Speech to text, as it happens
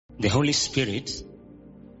the Holy Spirit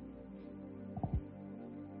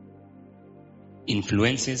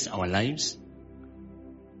influences our lives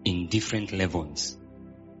in different levels.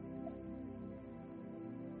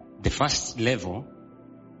 The first level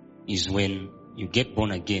is when you get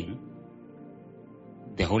born again.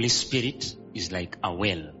 The Holy Spirit is like a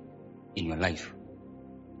well in your life.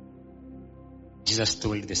 Jesus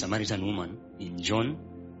told the Samaritan woman in John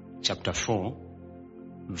chapter 4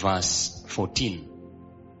 verse 14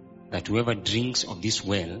 that whoever drinks of this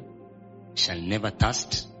well shall never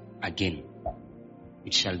thirst again.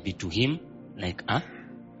 It shall be to him like a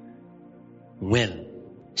well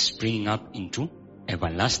springing up into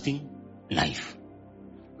everlasting life.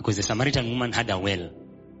 Because the Samaritan woman had a well,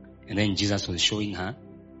 and then Jesus was showing her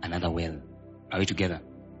another well. Are we together?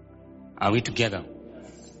 Are we together?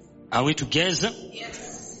 Are we together?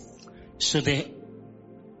 Yes. So the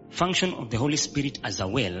function of the Holy Spirit as a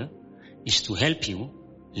well is to help you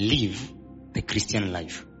live the Christian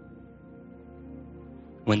life.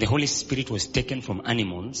 When the Holy Spirit was taken from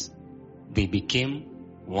animals, they became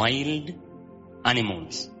wild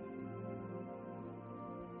animals.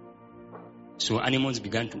 So animals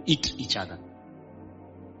began to eat each other.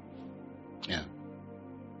 Yeah.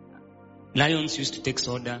 Lions used to take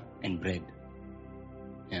soda and bread.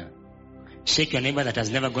 Yeah. Shake your neighbor that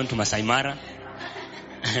has never gone to Masai Mara.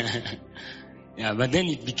 Yeah, but then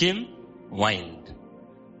it became wild.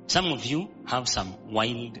 Some of you have some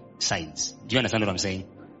wild sides. Do you understand what I'm saying?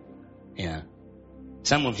 Yeah.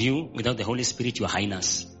 Some of you, without the Holy Spirit, you are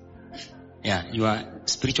highness. Yeah, you are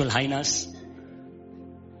spiritual highness.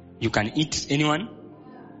 You can eat anyone,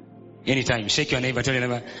 anytime. Shake your neighbor, tell your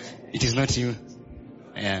neighbor, it is not you.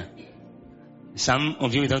 Yeah. Some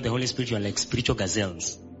of you without the Holy Spirit, you are like spiritual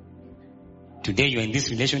gazelles. Today you are in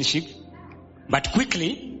this relationship, but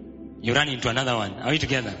quickly you run into another one. Are we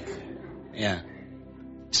together? Yeah.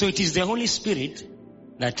 So it is the Holy Spirit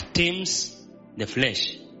that tames the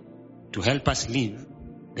flesh to help us live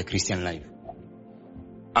the Christian life.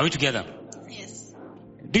 Are we together? Yes.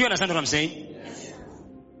 Do you understand what I'm saying? Yes.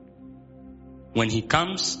 When he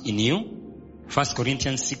comes in you, 1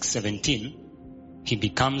 Corinthians 6:17, he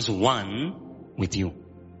becomes one with you.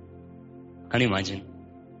 Can you imagine?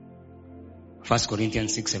 1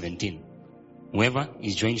 Corinthians 6:17. Whoever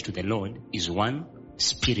is joined to the Lord is one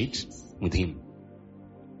spirit with him.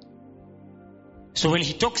 So when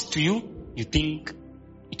he talks to you, you think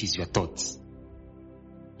it is your thoughts.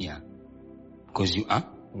 Yeah. Because you are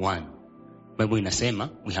one. Bible inasema,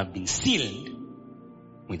 we have been sealed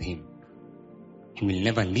with him. He will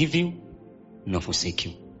never leave you nor forsake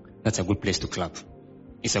you. That's a good place to clap.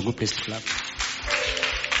 It's a good place to clap.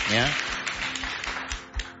 Yeah.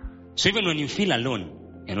 So even when you feel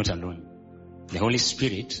alone, you're not alone. The Holy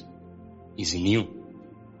Spirit is in you.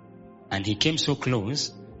 And he came so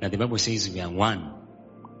close that the Bible says we are one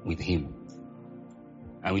with him.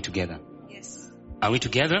 Are we together? Yes. Are we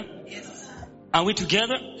together? Yes. Are we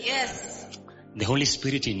together? Yes. The Holy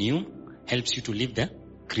Spirit in you helps you to live the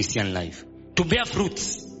Christian life. To bear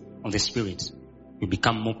fruits of the Spirit. You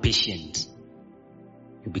become more patient.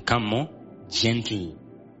 You become more gentle.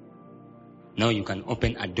 Now you can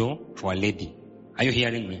open a door for a lady. Are you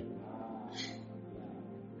hearing me?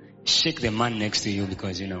 Shake the man next to you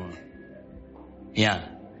because yeah.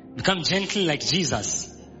 Become gentle like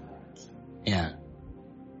Jesus. Yeah.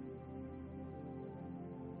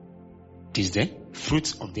 It is the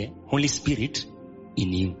fruits of the Holy Spirit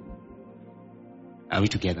in you. Are we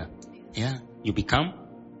together? Yeah. You become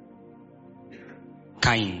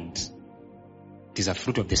kind. It is a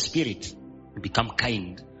fruit of the Spirit. You become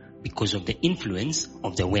kind because of the influence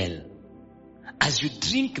of the well. As you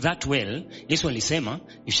drink that well, Yesu alisema,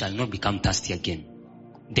 you shall not become thirsty again.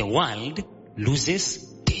 The world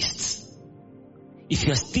loses tastes. If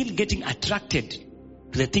you are still getting attracted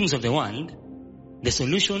to the things of the world, the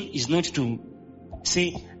solution is not to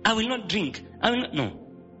say, I will not drink. I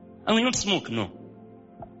will not smoke. No.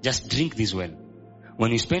 Just drink this well.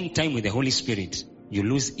 When you spend time with the Holy Spirit, you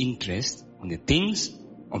lose interest in the things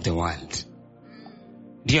of the world.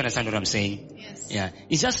 Do you understand what I'm saying? Yes. Yeah.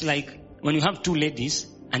 It's just like when you have two ladies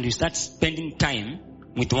and you start spending time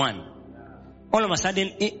with one. All of a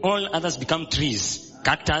sudden, all others become trees.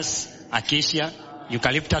 Cactus, acacia,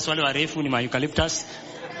 eucalyptus, wale warefu ni ma eucalyptus,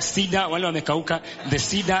 cedar, wale wamekauka, the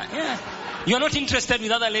cedar. Yeah. You are not interested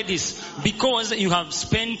with other ladies because you have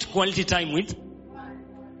spent quality time with.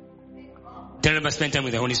 Tell them, spend time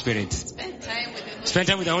with the Holy Spirit. Spend time with the Holy Spend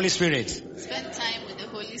time with the Holy Spirit. Spend time with the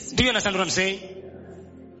Holy Spirit. Do you understand what I'm saying?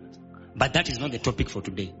 But that is not the topic for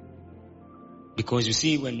today. Because you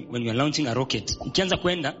see, when you are launching a rocket, ikianza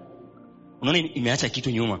kwenda, unaona imeacha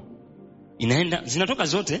kitu nyuma. inaenda, zinatoka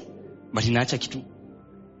zote, but inaacha kitu.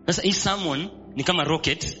 Sasa hii sermon ni kama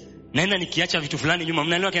rocket, naenda nikiacha vitu fulani nyuma.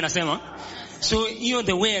 Mnaelewa kile nasema? So hiyo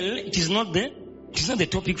the well, it is not the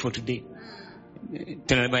topic for today.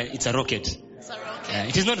 It's a rocket. It's a rocket.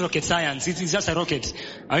 It is not rocket science. It is just a rocket.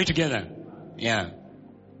 Are we together? Yeah.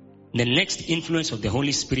 The next influence of the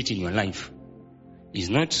Holy Spirit in your life is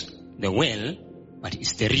not the well, but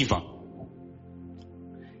it's the river.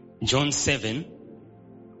 John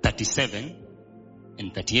 7:37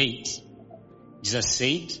 and 38, Jesus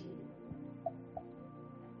said,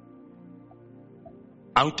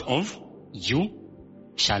 out of you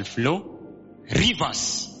shall flow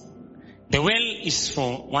rivers. The well is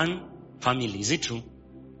for one family, is it true?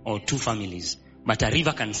 Or two families. But a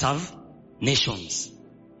river can serve nations,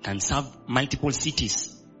 can serve multiple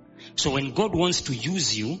cities. So when God wants to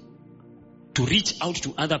use you to reach out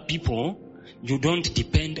to other people, you don't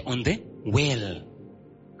depend on the well.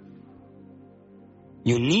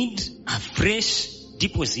 You need a fresh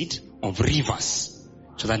deposit of rivers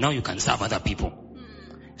so that now you can serve other people.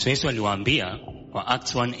 So Yesu aliwaambia kwa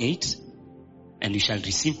Acts 1:8, and you shall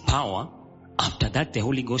receive power. After that the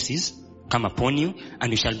Holy Ghost is come upon you,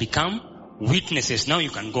 and you shall become witnesses. Now you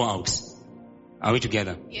can go out. Are we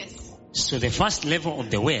together? Yes. So the first level of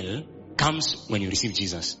the well comes when you receive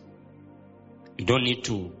Jesus. You don't need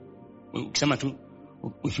to,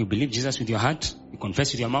 if you believe Jesus with your heart, you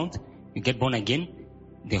confess with your mouth, you get born again,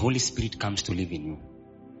 the Holy Spirit comes to live in you.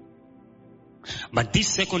 But this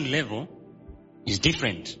second level is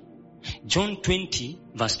different. John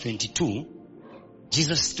 20:22,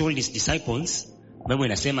 Jesus told his disciples, Bible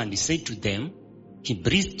inasema, and he said to them, he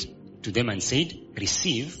breathed to them and said,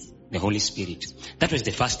 receive the Holy Spirit. That was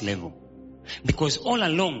the first level. Because all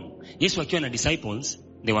along, Yesu akiwa na disciples,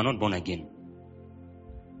 they were not born again.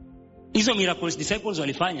 Hizo miracles disciples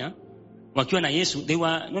walifanya wakiwa na Yesu, they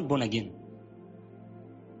were not born again.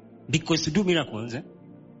 Because to do miracles,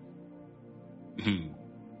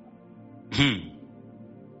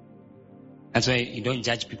 that's why you don't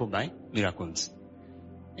judge people by miracles.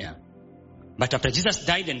 Yeah. But after Jesus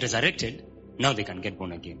died and resurrected, now they can get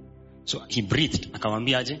born again. So he breathed.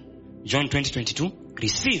 Akawaambia aje? John 20:22,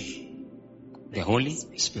 receive the Holy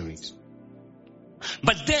Spirit.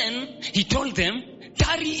 But then he told them,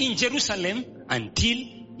 tarry in Jerusalem until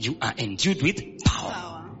you are endued with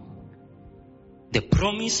power. The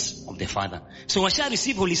promise of the Father. So washa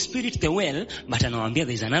receive Holy Spirit the well, but anawaambia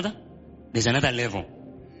there's another level.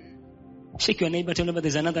 Shake your neighbor, tell them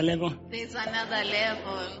there's another level. There's another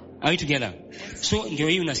level. Are we together? Yes. So ndio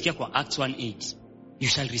hii unasikia kwa Acts 1:8. You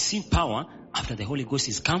shall receive power after the Holy Ghost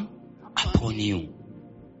is come upon you.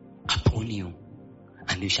 Upon you.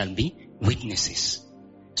 And you shall be witnesses.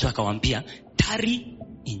 So akawaambia, tarry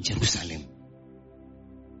in Jerusalem.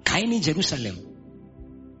 Kaini Jerusalem.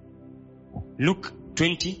 Luke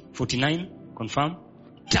 20:49, confirm.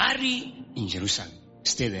 Tarry in Jerusalem.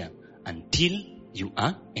 Stay there until you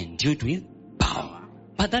are endued with power.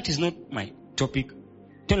 But that is not my topic.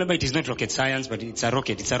 Tell me, it is not rocket science, but it's a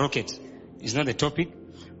rocket. It's a rocket. It's not the topic,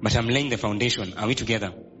 but I'm laying the foundation. Are we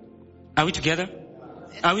together? Are we together?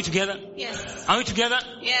 Yes. Are we together? Yes. Are we together?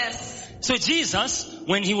 Yes. So Jesus,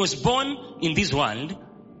 when he was born in this world,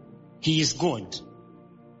 he is God.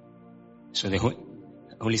 So the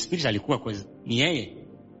Holy Spirit alikuwa kwa ni yeye.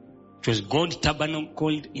 It was God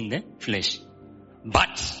tabernacled in the flesh.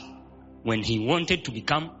 But when he wanted to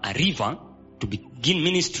become a river, to begin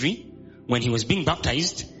ministry, when he was being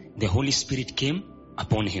baptized, the Holy Spirit came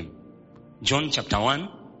upon him. John chapter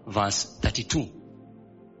 1:32.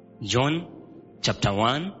 John chapter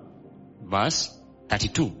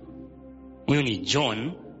 1:32. Huyo ni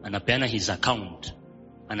John anapeana his account.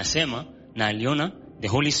 Anasema na aliona the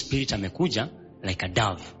Holy Spirit amekuja like a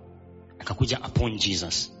dove. Akakuja upon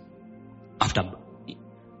Jesus. After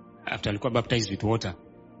alikuwa baptized with water.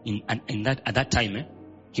 At that time,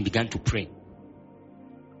 he began to pray.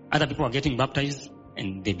 Other people were getting baptized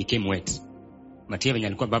and they became wet. But here when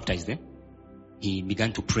alikuwa baptized, he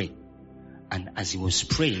began to pray. And as he was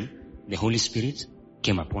praying, the Holy Spirit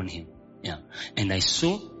came upon him. Yeah. And I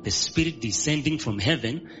saw the Spirit descending from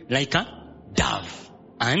heaven like a dove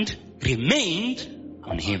and remained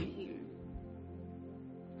on him.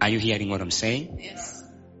 Are you hearing what I'm saying? Yes.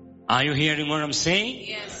 Are you hearing what I'm saying?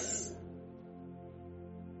 Yes.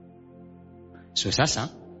 So sasa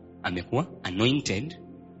amekuwa anointed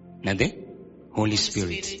na the Holy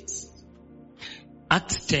Spirit.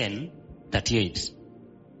 Acts 10:38.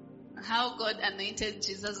 How God anointed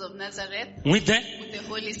Jesus of Nazareth With the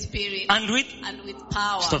Holy Spirit and with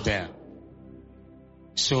power. Stop there.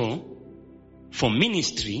 So, for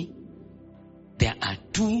ministry, there are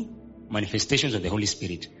two manifestations of the Holy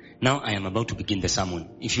Spirit. Now I am about to begin the sermon.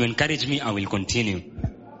 If you encourage me, I will continue.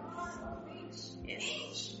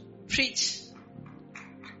 Yes. Preach.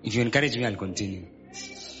 If you encourage me, I'll continue.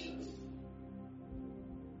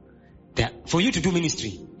 For you to do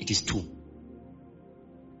ministry, it is two.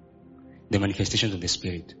 The manifestations of the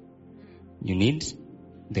Spirit. You need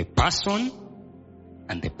the person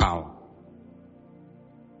and the power.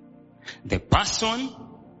 The person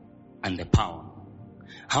and the power.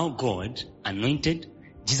 How God anointed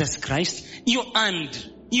Jesus Christ. Your hand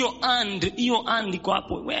iko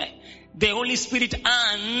hapo. Where the Holy Spirit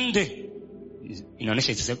and inaonyesha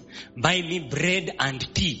itself. Buy me bread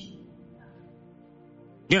and tea.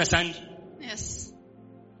 Do you understand? Yes.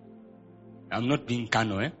 I'm not being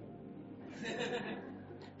carnal,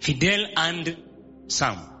 Fidel and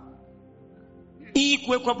Sam. Hii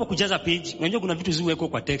kuweko hapo kujaza page. Unajua kuna vitu ziweko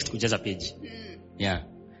kwa text kujaza page. Yeah.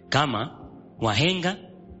 Kama wahenga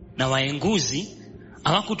na waenguzi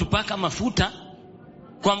hawakutupaka mafuta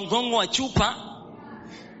kwa mgongo wa chupa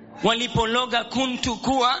walipologa kuntu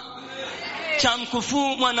kuwa cha mkufu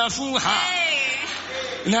mwanafuha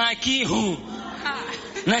na akihu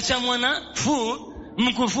na cha mwanafu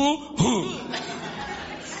mkufu hu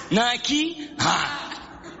na aki ha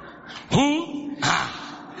hu ha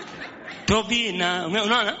Tobi na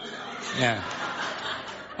unaona? Yeah.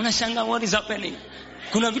 Unashanga what is happening?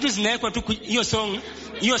 Kuna vitu zinawekwa tu hiyo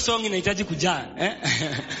song inahitaji kujaa,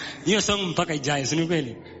 Hiyo song mpaka ijae, si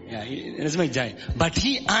kweli? Yeah, lazima ijae. But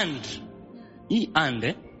he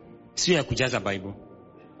and sio ya kujaza Bible.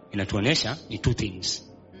 Inatuonesha ni two things.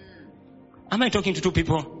 Am I talking to two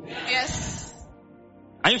people? Yes.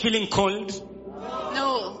 Are you feeling cold?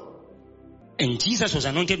 No. And Jesus was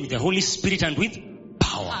anointed with the Holy Spirit and with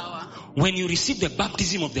power. When you receive the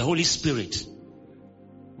baptism of the Holy Spirit,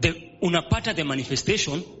 unapata the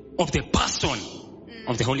manifestation of the person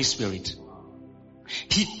of the Holy Spirit.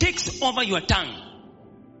 He takes over your tongue.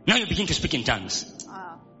 Now you begin to speak in tongues.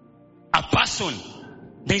 A person.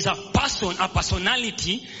 There is a person, a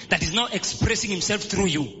personality that is now expressing himself through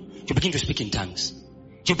you. You begin to speak in tongues.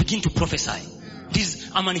 You begin to prophesy. This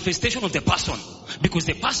is a manifestation of the person. Because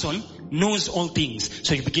the person knows all things.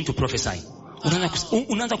 So you begin to prophesy.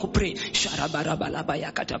 Unaanza kupray.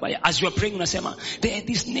 As you are praying, unasema,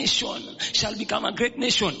 this nation shall become a great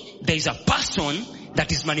nation. There is a person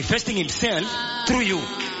that is manifesting himself through you.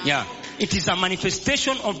 Yeah. It is a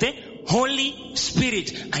manifestation of the Holy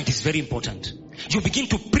Spirit. And it is very important. You begin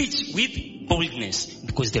to preach with boldness.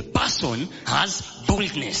 Because the person has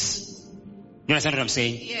boldness. You understand what I'm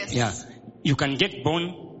saying? Yes. Yeah. You can get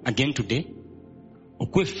born again today. Or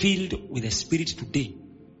be filled with the Spirit today.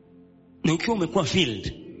 Na ukiwa umekuwa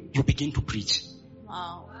filled, you begin to preach.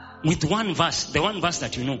 Wow. With one verse, the one verse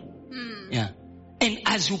that you know. Yeah. And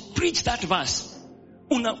as you preach that verse,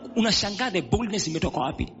 unashangaa the boldness imetoka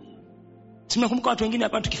wapi. Simekumbuka watu wengine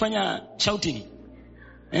hapa tukifanya shouting.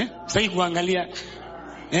 Sasa kuangalia.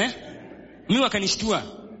 Mimi wakanishtua.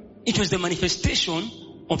 It was the manifestation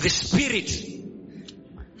of the Spirit.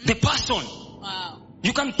 The person. Wow.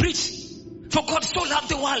 You can preach. For God so loved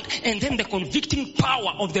the world. And then the convicting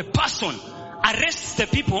power of the person arrests the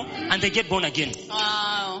people and they get born again.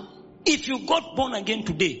 Wow. If you got born again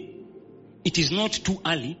today, it is not too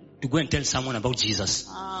early to go and tell someone about Jesus.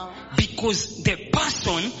 Wow. Because the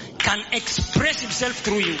person can express himself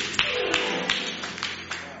through you.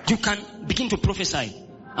 You can begin to prophesy.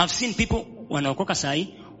 I've seen people wanaokoka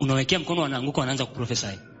sahi, unawekea mkono wanaanguka wanaanza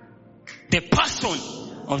kuprophesy. The person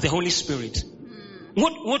of the Holy Spirit.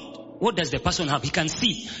 What does the person have? He can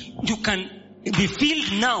see. You can be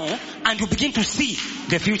filled now and you begin to see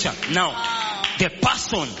the future now. Wow.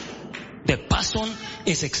 The person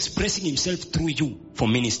is expressing himself through you for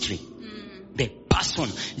ministry. The person.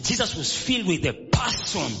 Jesus was filled with the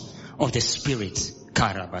person of the Spirit.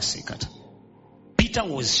 Peter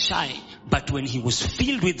was shy, but when he was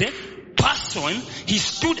filled with the person, he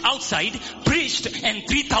stood outside, preached, and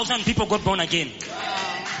 3,000 people got born again.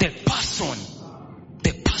 Wow. The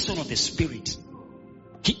person of the Spirit.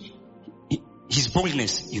 His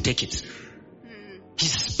boldness, you take it.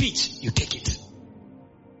 His speech, you take it. Do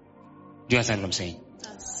you understand what I'm saying?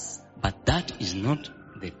 Yes. But that is not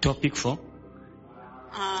the topic for.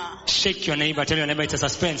 Shake your neighbor, tell your neighbor it's a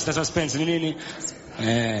suspense. That's suspense.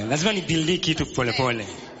 Lazima ni build kitu pole pole.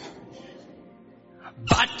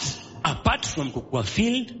 But apart from kukua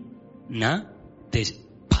filled na the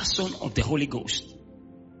person of the Holy Ghost,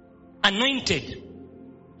 anointed,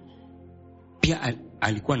 pia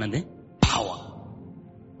alikuwa na the power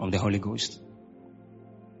of the Holy Ghost.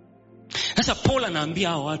 Sasa Paul anaambia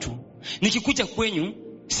hao watu, nikikuja kwenyu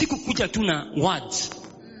sikukuja tu na words.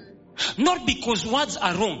 Not because words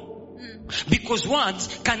are wrong. Because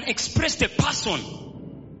words can express the person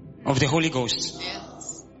of the Holy Ghost.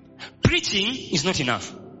 Yes. Preaching is not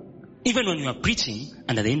enough. Even when you are preaching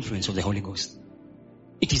under the influence of the Holy Ghost,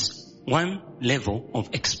 it is one level of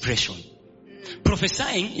expression.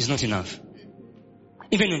 Prophesying is not enough.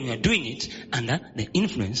 Even when you are doing it under the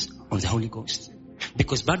influence of the Holy Ghost.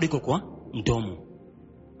 Because bado iko kwa mdomo.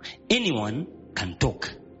 Anyone can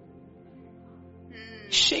talk.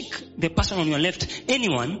 Shake the person on your left.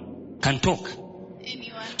 Anyone can talk.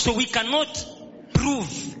 Anyone. So we cannot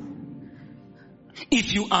prove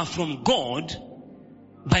if you are from God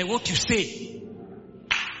by what you say.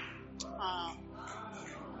 Wow.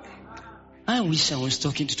 I wish I was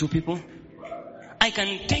talking to two people. I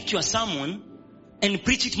can take your sermon and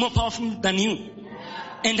preach it more powerful than you.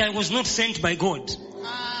 And I was not sent by God.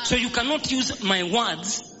 So you cannot use my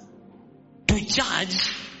words to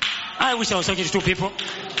judge. I wish I was talking to two people.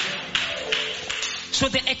 So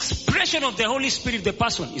the expression of the Holy Spirit, the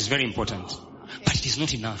person, is very important. But it is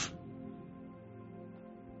not enough.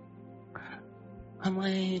 Am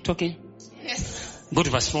I talking? Yes. Go to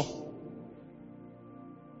verse 4.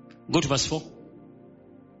 Go to verse 4.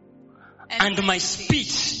 And my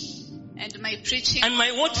speech. And my preaching. And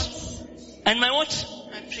my what? And my what?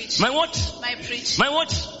 My preaching. My what? My preaching. My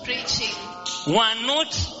what? Preaching. Were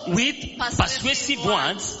not with persuasive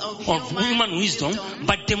words of human wisdom,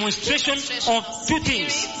 but demonstration of two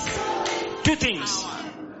things. Two things.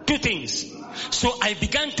 Two things. So I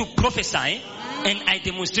began to prophesy and I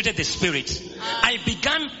demonstrated the Spirit. I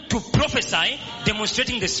began to prophesy,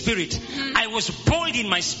 demonstrating the Spirit. I was bold in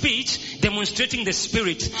my speech, demonstrating the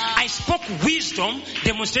Spirit. I spoke wisdom,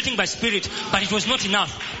 demonstrating by Spirit, but it was not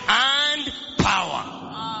enough. And power.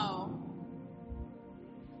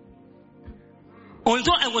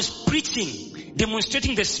 Although I was preaching,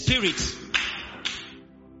 demonstrating the Spirit,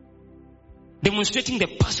 demonstrating the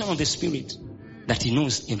person of the Spirit, that He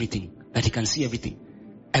knows everything, that He can see everything.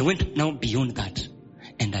 I went now beyond that,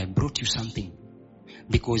 and I brought you something.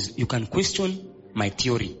 Because you can question my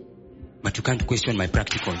theory, but you can't question my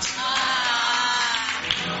practicals.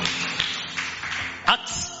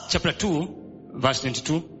 Acts chapter 2, verse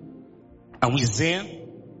 22. Are we there?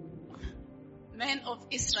 Men of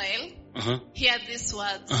Israel, hear these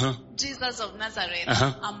words. Jesus of Nazareth,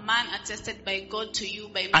 a man attested by God to you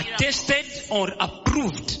by miracles. Attested or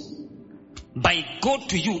approved by God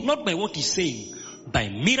to you, not by what He's saying, by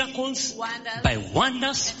miracles, by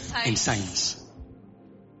wonders and signs.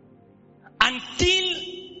 Until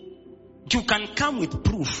you can come with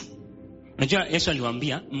proof. Unajua Yesu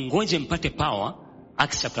aliwaambia, mngoje mpate power,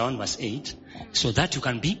 Acts chapter 1 verse 8, so that you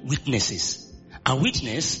can be witnesses. A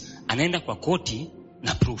witness anaenda kwa koti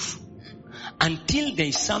na proof. Until there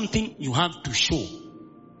is something you have to show.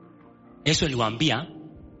 Yesu aliwaambia,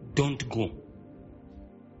 don't go.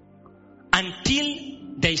 Until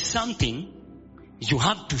there is something you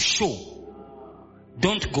have to show,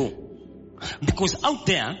 don't go. Because out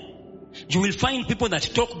there, you will find people that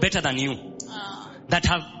talk better than you, that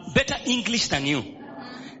have better English than you,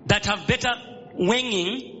 that have better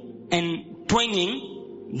winging and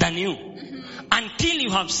twanging than you. Until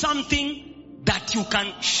you have something that you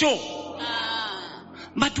can show.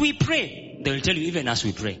 But we pray. They will tell you, even as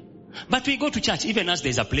we pray. But we go to church, even as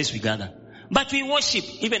there's a place we gather. But we worship,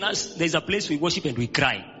 even as there's a place we worship and we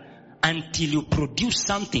cry. Until you produce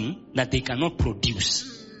something that they cannot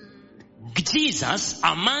produce. Jesus,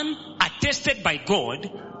 a man attested by God,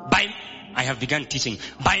 I have begun teaching,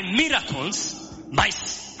 by miracles, by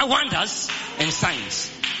wonders and signs.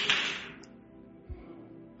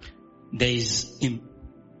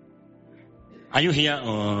 Are you here?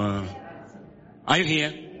 Are you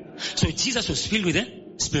here? So Jesus was filled with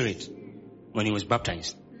the Spirit when He was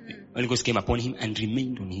baptized. Holy Ghost came upon Him and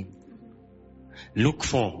remained on Him. Luke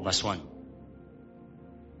 4 verse 1.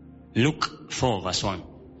 Luke 4 verse 1.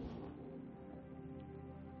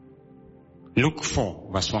 Luke 4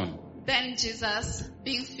 verse 1. Then Jesus,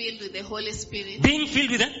 being filled with the Holy Spirit. Being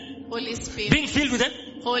filled with the Holy Spirit. Being filled with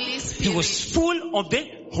the Holy Spirit. He was full of the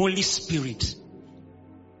Holy Spirit.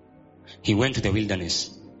 He went to the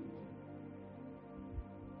wilderness.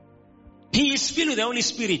 He is filled with the Holy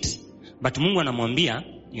Spirit. But Mungu anamwambia,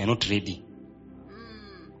 you are not ready.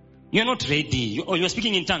 You are not ready. You are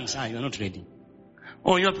speaking in tongues. You are not ready.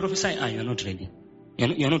 Or you are prophesying. You are not ready.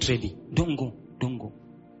 You are not ready. Don't go. Don't go.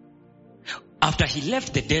 After He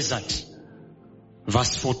left the desert,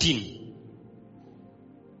 verse 14.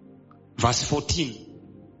 Verse 14.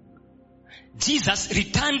 Jesus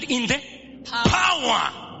returned in the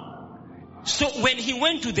power. So when He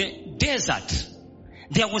went to the desert,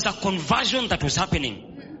 there was a conversion that was happening.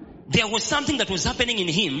 there was something that was happening in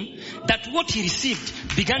him, that what he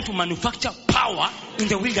received began to manufacture power in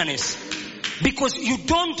the wilderness. Because you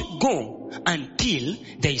don't go until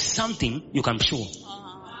there is something you can show.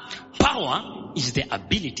 Power is the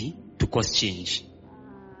ability to cause change.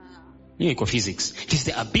 Physics. It is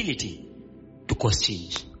the ability to cause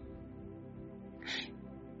change.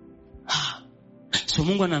 So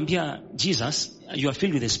Mungu anaambia Jesus, you are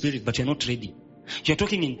filled with the Spirit, but you are not ready. You are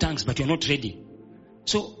talking in tongues, but you are not ready.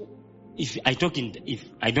 So if I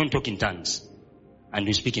don't talk in tongues, and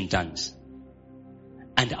we speak in tongues,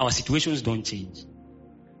 and our situations don't change,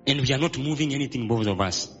 and we are not moving anything, both of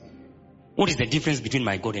us, what is the difference between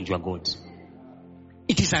my God and your God?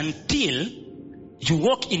 It is until you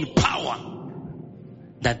walk in power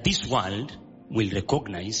that this world will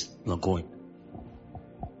recognize your God.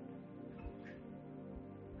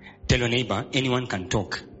 Tell your neighbor, anyone can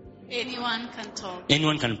talk. Anyone can talk.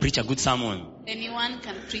 Anyone can preach a good sermon. Anyone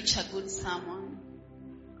can preach a good sermon.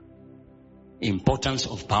 Importance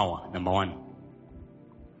of power, number one.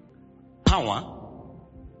 Power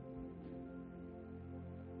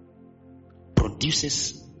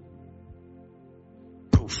produces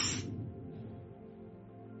proof.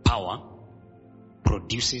 Power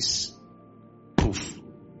produces proof.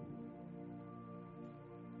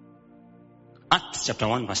 Acts chapter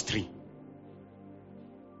 1 verse 3.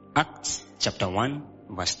 Acts chapter 1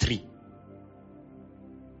 verse 3.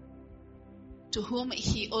 To whom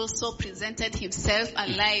he also presented himself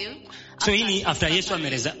alive. So after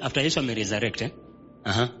Yesu resurrect,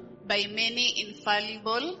 by many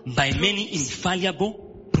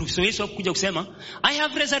infallible proof. So Yesu kuja kusema, I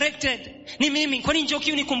have resurrected. Ni mimi. Kwani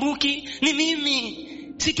njoki unikumbuki? Ni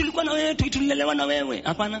mimi. Si tulikuwa na wewe, tulilelewa na wewe.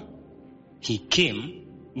 Hapana. He came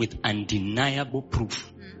with undeniable proof.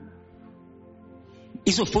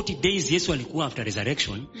 Hizo 40 days Yesu alikuwa after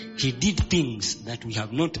resurrection, he did things that we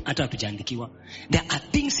have not hata tujaandikiwa. There are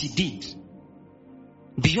things he did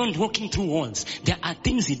beyond walking through walls. There are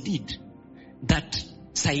things he did that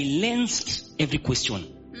silenced every question.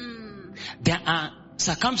 There are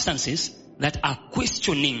circumstances that are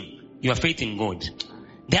questioning your faith in God.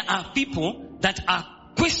 There are people that are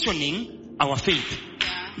questioning our faith.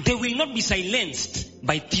 They will not be silenced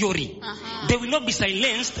by theory. They will not be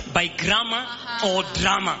silenced by grammar or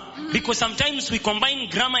drama. Because sometimes we combine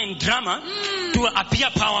grammar and drama to appear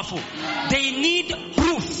powerful. They need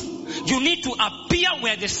proof. You need to appear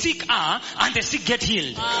where the sick are and the sick get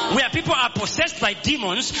healed. Where people are possessed by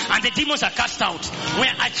demons and the demons are cast out.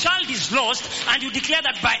 Where a child is lost and you declare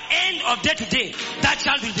that by end of day today, that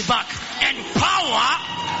child will be back. And power.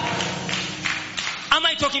 Am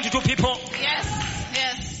I talking to two people? Yes.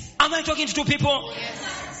 Am I talking to two people?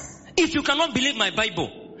 Yes. If you cannot believe my Bible,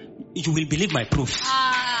 you will believe my proofs.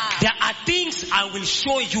 There are things I will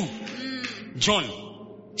show you. John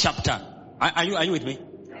chapter. Are you with me?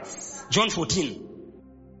 Yes. John 14.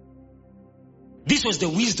 This was the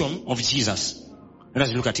wisdom of Jesus. Let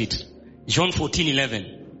us look at it. John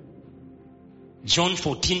 14:11. John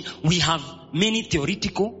 14. We have many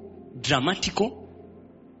theoretical, dramatical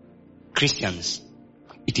Christians.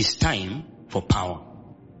 It is time for power.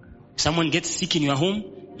 Someone gets sick in your home,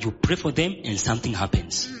 you pray for them and something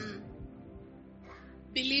happens.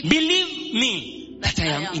 Believe me that I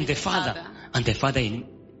am in the Father and the Father in me.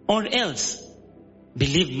 Or else,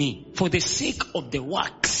 believe me for the sake of the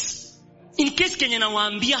works. In case Kenya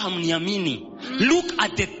nawaambia hamniamini, look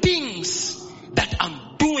at the things that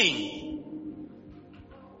I'm doing.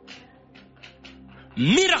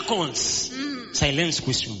 Miracles silence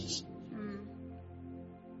questions.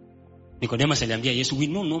 Nicodemus aliambia Yesu, we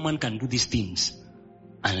know no man can do these things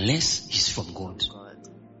unless he's from God.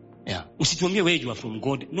 Yeah. Usituambie where you are from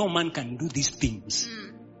God. No man can do these things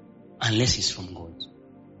unless he's from God.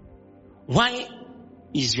 Why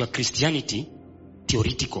is your Christianity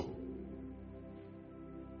theoretical?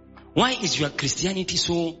 Why is your Christianity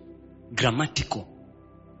so grammatical?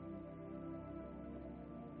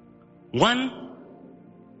 One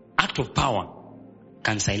act of power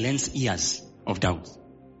can silence years of doubt.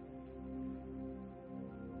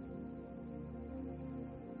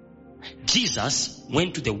 Jesus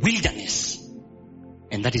went to the wilderness,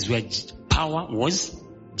 and that is where power was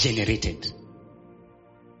generated.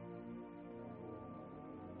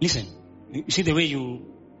 Listen, you see the way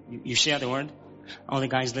you share the word? All the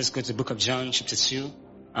guys, let's go to the book of John chapter 2.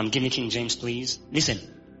 Give me King James, please. Listen,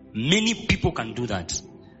 many people can do that.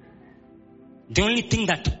 The only thing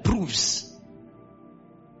that proves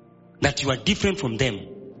that you are different from them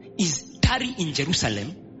is tarry in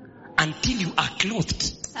Jerusalem until you are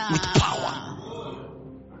clothed with power.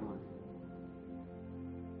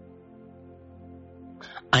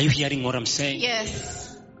 Are you hearing what I'm saying?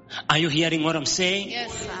 Yes. Are you hearing what I'm saying?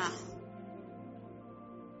 Yes, sir.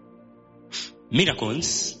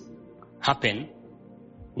 Miracles happen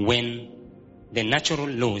when the natural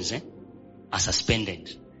laws are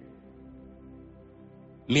suspended.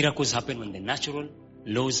 Miracles happen when the natural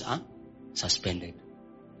laws are suspended.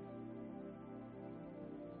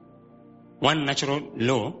 One natural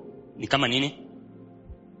law ni kama nini?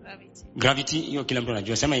 Gravity. Hiyo kila mtu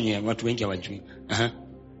anajua. Sema yenye watu wengi hawajui.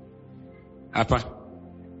 Hapa.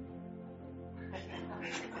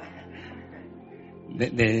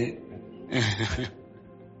 The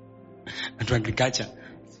to agriculture.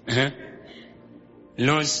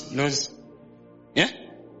 Laws. Yeah?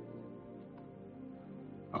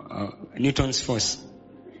 Newton's force.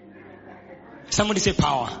 Somebody say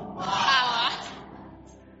power. Power.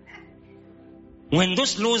 When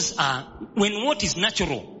those laws when what is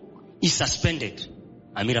natural is suspended,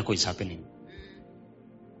 a miracle is happening.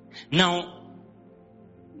 Now,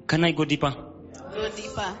 can I go deeper? Go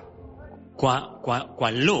deeper.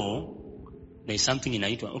 Kwa law, there is something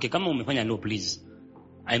inaitwa. Okay, kama umefanya law, please.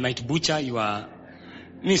 I might butcher your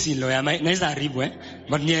misi lawyer. Naweza haribu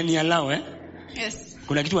but ni allow Yes.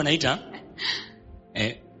 Kuna kitu wanaita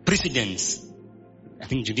precedence. I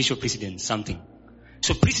think judicial precedence something.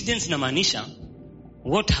 So precedence inamaanisha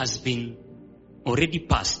what has been already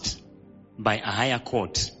passed by a higher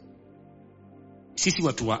court. Sisi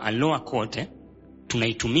watu wa a lower court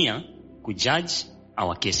tunaitumia kujudge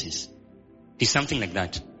our cases. It's something like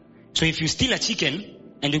that. So if you steal a chicken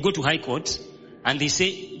and you go to high court and they say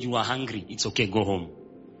you are hungry, it's okay, go home.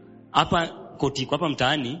 Hapa koti kwa hapa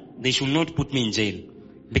mtaani, they should not put me in jail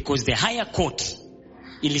because the higher court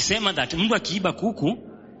ilisema that mtu akiiba kuku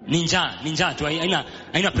ni njaa tu,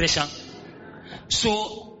 haina pressure.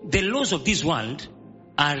 So the laws of this world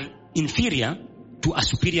are inferior to a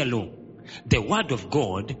superior law. The word of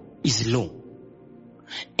God is law.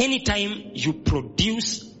 Anytime you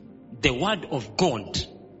produce the word of God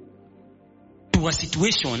to a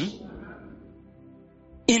situation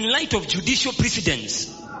in light of judicial precedence,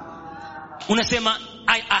 unasema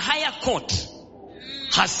a higher court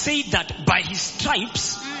has said that by his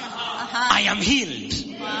stripes I am healed.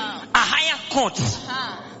 Wow. A higher court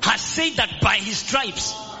has said that by his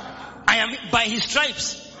stripes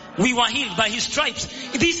we were healed. By his stripes.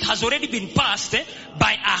 This has already been passed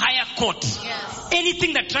by a higher court. Yes.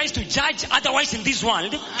 Anything that tries to judge otherwise in this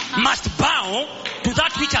world must bow to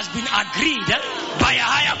that which has been agreed by a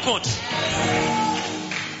higher court.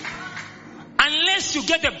 Unless you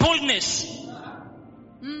get the boldness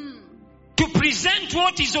to present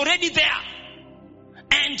what is already there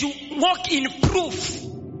and you walk in proof.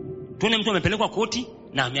 Tuone mtu amepelekwa koti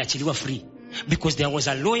na ameachiliwa free because there was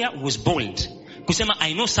a lawyer who was bold kusema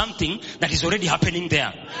I know something that is already happening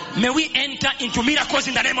there. May we enter into miracles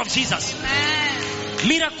in the name of Jesus. Amen.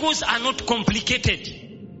 Miracles are not complicated.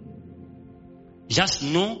 Just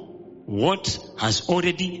know what has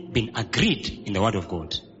already been agreed in the word of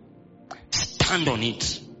God. Stand on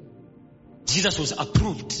it. Jesus was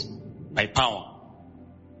approved by power.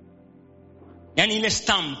 Yani ile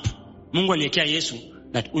stamp Mungu aliwekea Yesu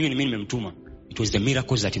that huyu ni mimi nimemtuma. It was the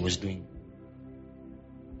miracles that he was doing.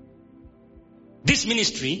 This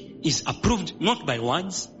ministry is approved not by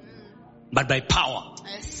words but by power.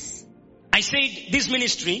 Yes. I said this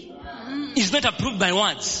ministry is not approved by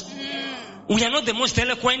words. We are not the most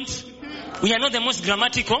eloquent. We are not the most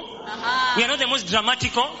grammatical. We are not the most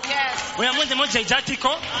dramatical. Yes. We are not the most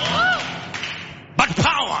didactical. But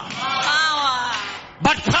power. Power.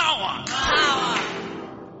 But power. Power.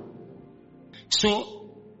 So,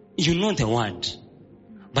 you know the word.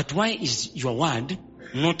 But why is your word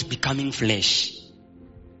not becoming flesh?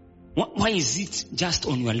 Why is it just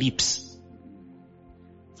on your lips?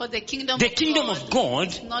 For the kingdom of God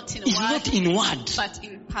is not in word, but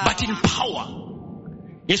in power. But in power.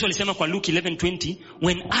 Yesu alisema kwa Luke 11:20,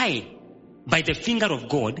 when I, by the finger of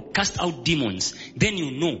God, cast out demons, then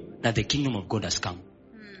you know that the kingdom of God has come.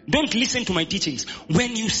 Don't listen to my teachings.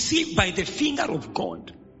 When you see by the finger of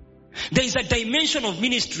God, there is a dimension of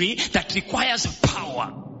ministry that requires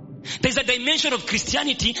power. There is a dimension of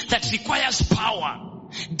Christianity that requires power.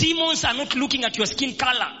 Demons are not looking at your skin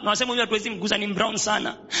color. They are not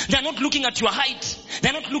looking at your height. They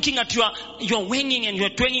are not looking at your winging and your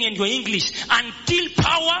twanging and your English. Until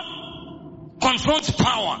power confronts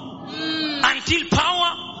power. Until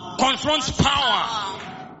power confronts power.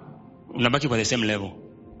 Unabaki by the same level.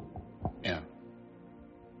 Yeah.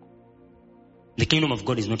 The kingdom of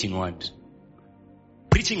God is not in word.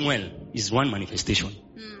 Preaching well is one manifestation.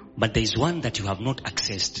 But there is one that you have not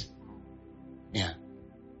accessed. Yeah.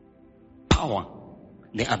 Power.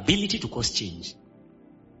 The ability to cause change.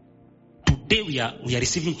 To today we are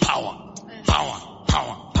receiving power. Power.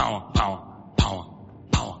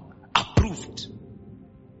 Approved.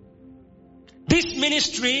 This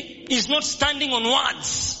ministry is not standing on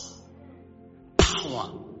words.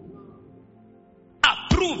 Power.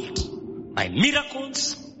 Approved by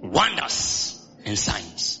miracles, wonders, and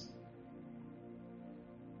signs.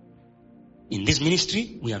 In this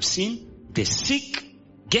ministry, we have seen the sick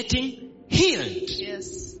getting healed.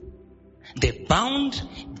 Yes. The bound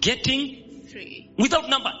getting Free. without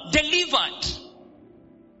number, delivered.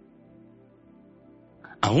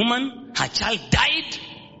 A woman, her child died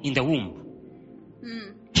in the womb.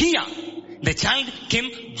 Here, the child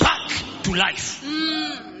came back to life.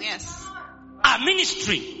 Yes. Our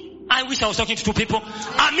ministry, I wish I was talking to two people.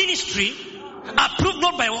 Our ministry, approved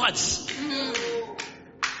not by words.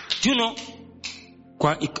 Do you know?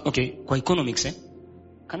 Kwa economics,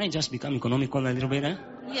 Can I just become economical a little bit?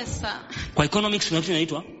 Yes, sir. Kwa economics, kuna kitu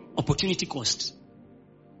inaitwa opportunity cost.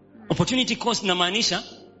 Opportunity cost inamaanisha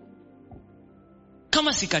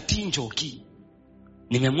kama sikatii njoki,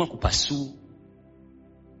 nimeamua kupasu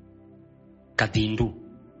katindu.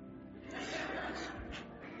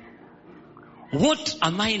 What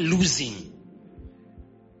am I losing?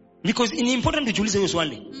 Because ni important tujiulize hiyo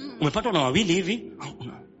swali. Umepatwa na wawili hivi.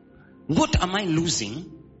 What am I losing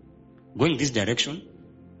going this direction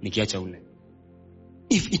nikiacha ule?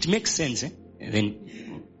 If it makes sense, then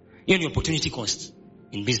hiyo ni opportunity cost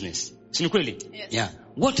in business. Si ni kweli? Yes. Yeah.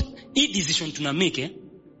 What hii decision tuna make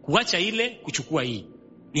kuacha ile kuchukua hii.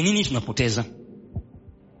 Ni nini tunapoteza?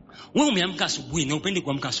 Wewe umeamka asubuhi na upendi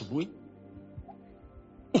kuamka asubuhi.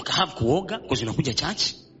 Ukahave kuoga because unakuja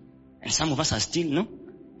church, and some of us are still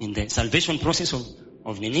in the salvation process of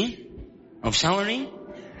showering.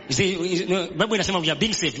 You see, Bible inasema we are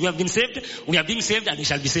being saved. We have been saved. We are being saved and we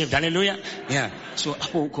shall be saved. Hallelujah. Yeah. So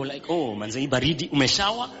hapo uko like, manze hii baridi,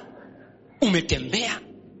 umeshawa, umetembea,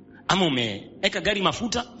 ama umeeka gari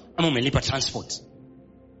mafuta, ama umelipa transport.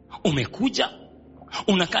 Umekuja,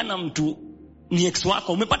 unakaa na mtu ni ex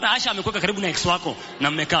wako, umepata Asha amekuweka karibu na ex wako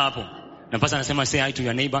na mmekaa hapo. Na pastor anasema say hi to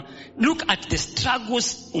your neighbor. Look at the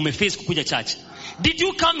struggles umeface kukuja church. Did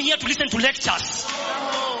you come here to listen to lectures?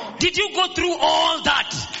 Did you go through all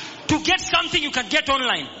that to get something you can get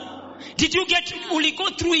online? Did you go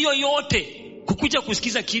through hiyo yote kukuja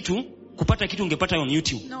kusikiza kitu, kupata kitu ungepata on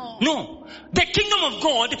YouTube? No. The kingdom of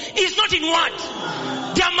God is not in word.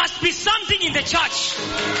 There must be something in the church.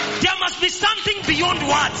 There must be something beyond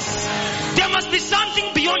words. There must be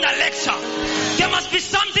something beyond a lecture. There must be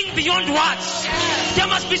something beyond words. There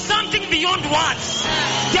must be something beyond words.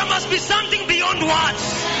 There must be something beyond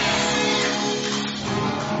words.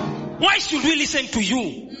 Why should we listen to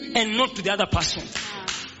you and not to the other person?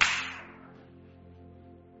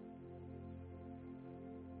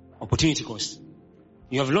 Opportunity cost.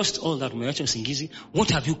 You have lost all that. What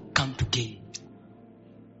have you come to gain?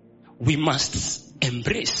 We must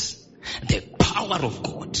embrace the power of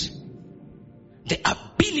God. The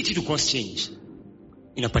ability to cause change.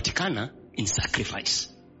 Inapatikana in sacrifice.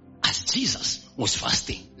 As Jesus was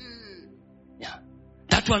fasting. Yeah.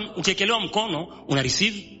 That one, ukekelewa mkono, una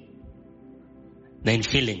receive the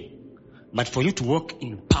infilling. But for you to walk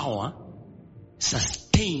in power,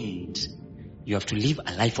 sustained, you have to live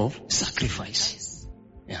a life of sacrifice.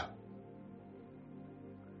 Yeah.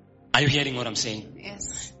 Are you hearing what I'm saying?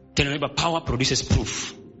 Yes. Tell me about power produces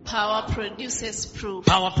proof. Power produces proof.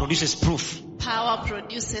 Power produces proof. Power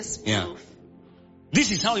produces proof. Yeah.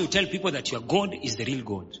 This is how you tell people that your God is the real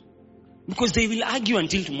God. Because they will argue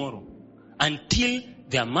until tomorrow. Until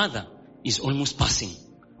their mother is almost passing.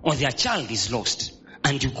 Or their child is lost.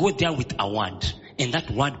 And you go there with a word. And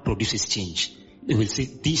that word produces change. They will say,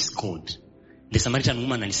 this God. The Samaritan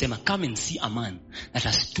woman alisema, come and see a man that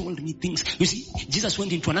has told me things. You see, Jesus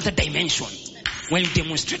went into another dimension. Where you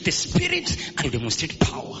demonstrate the spirit and you demonstrate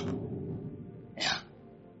power. Yeah.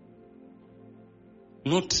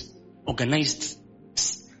 Not organized.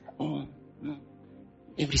 Oh, no.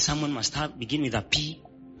 Every sermon must begin with a P.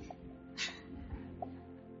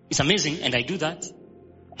 It's amazing, and I do that.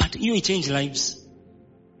 But you change lives.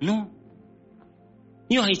 No.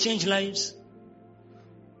 You change lives.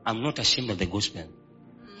 I'm not ashamed of the gospel.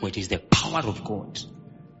 For it is the power of God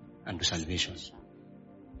unto salvation.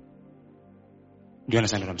 Do you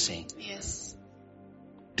understand what I'm saying? Yes.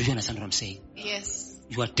 Do you understand what I'm saying? Yes.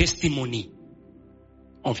 Your testimony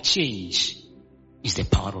of change is the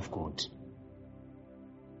power of God.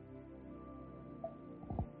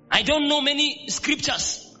 I don't know many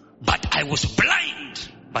scriptures, but I was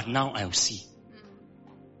blind, but now I see.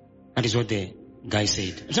 That is what the guy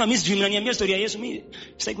said. So,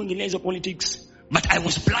 politics, but I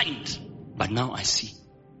was blind, but now I see.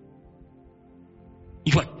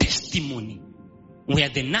 testimony where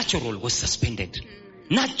the natural was suspended.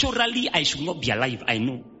 Naturally, I should not be alive, I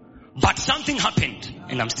know. But something happened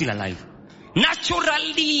and I'm still alive.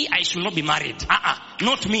 Naturally, I should not be married.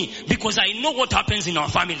 Not me. Because I know what happens in our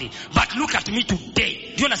family. But look at me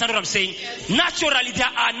today. Do you understand what I'm saying? Yes. Naturally, there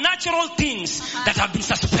are natural things that have been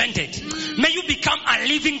suspended. May you become a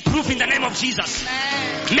living proof in the name of Jesus.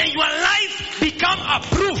 Amen. May your life become a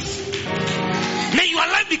proof. May your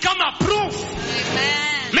life become a proof.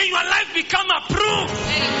 Amen. May your life become a proof.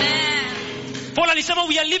 Amen. Paul alisema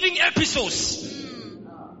we are living episodes.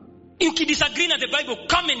 If you disagree with the Bible,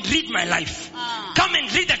 come and read my life. Come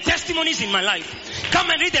and read the testimonies in my life. Come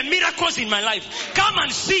and read the miracles in my life. Come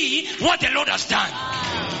and see what the Lord has done.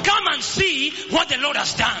 Come and see what the Lord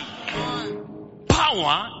has done.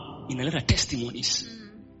 Power in a lot of testimonies.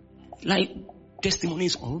 Like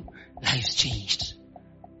testimonies of lives changed.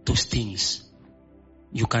 Those things.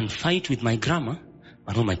 You can fight with my grammar,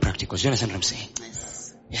 but not my practicals. You understand what I'm saying?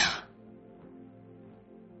 Yes. Yeah.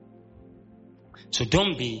 So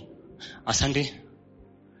don't be a Sunday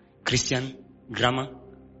Christian grammar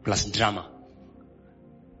plus drama.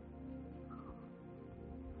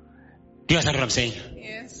 Do you understand what I'm saying?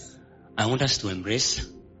 Yes. I want us to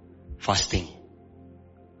embrace fasting.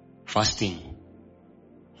 Fasting.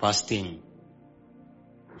 Fasting.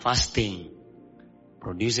 Fasting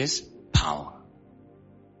produces power.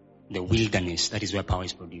 The wilderness, that is where power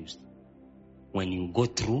is produced. When you go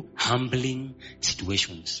through humbling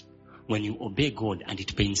situations. When you obey God and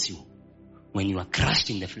it pains you. When you are crushed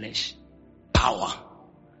in the flesh, power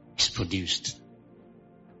is produced.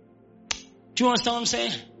 Do you understand what I'm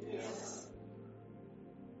saying? Yes.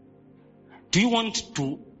 Do you want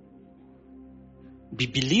to be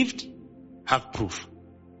believed? Have proof.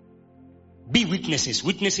 Be witnesses.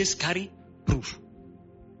 Witnesses carry proof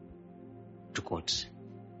to court.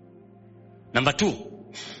 Number 2,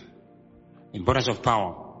 importance of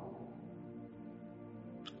power.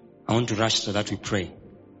 I want to rush so that we pray.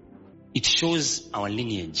 It shows our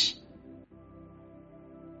lineage.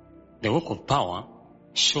 The work of power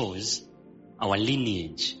shows our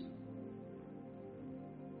lineage.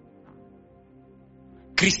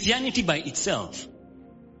 Christianity by itself,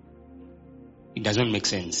 it does not make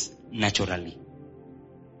sense naturally.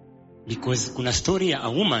 Because kuna story a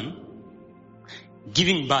woman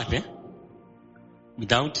giving birth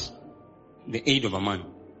without the aid of a man.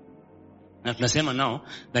 Na tunasema now,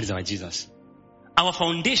 that is our Jesus. Our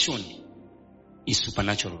foundation is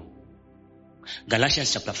supernatural.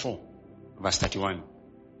 Galatians chapter 4, verse 31.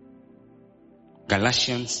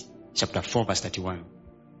 Galatians chapter 4, verse 31.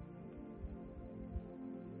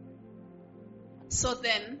 So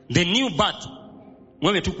then, the new birth,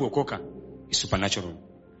 wewe tu kuokoka, is supernatural.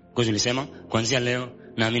 Because ulisema, kuanzia leo,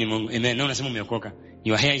 naamini Mungu. Amen. Na unasema umeokoka.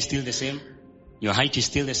 Your hair is still the same. Your height is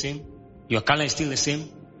still the same. Your color is still the same.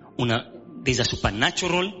 There's a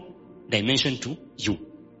supernatural dimension to you.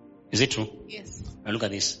 Is it true? Yes. Now look at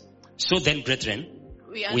this. So then, brethren,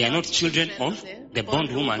 we are not children of the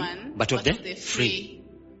bondwoman, but of the free.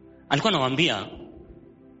 Alikuwa anawaambia,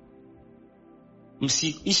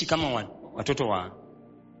 msiishi kama watoto wa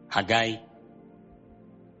Hagai,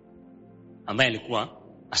 ambaye alikuwa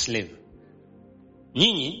a slave.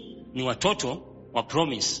 Nyinyi ni watoto wa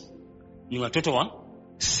promise. Ni watoto wa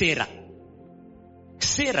Sarah.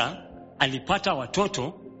 Sarah alipata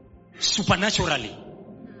watoto supernaturally.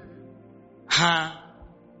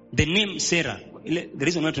 The name Sarah, the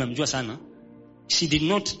reason why tunamjua sana, she did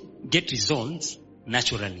not get results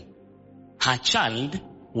naturally. Her child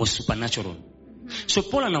was supernatural. So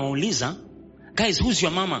Paul anawauliza, guys, who's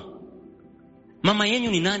your mama? Mama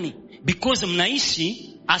yenyu ni nani? Because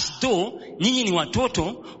mnaishi as though nyinyi ni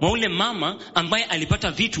watoto wa ule mama ambaye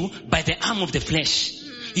alipata vitu by the arm of the flesh.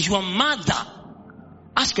 Your mother,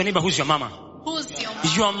 ask your neighbor, who's your mama? Who's your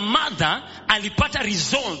mama? Your mother alipata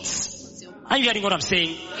results. Are you hearing what I'm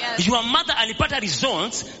saying? Yes. Your mother alipata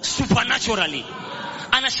results supernaturally.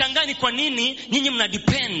 Anashangaa ni kwa nini nyinyi mna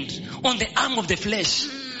depend on the arm of the flesh.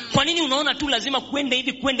 Kwa nini unaona tu lazima kwenda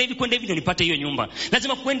hivi ndio nipate hiyo nyumba?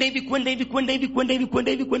 Lazima kwenda hivi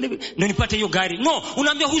ndio nipate hiyo gari. No,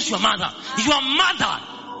 unaambia who's your mother?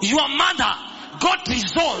 Your mother got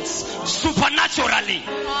results supernaturally.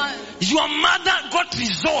 Your mother got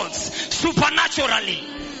results supernaturally.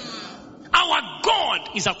 Our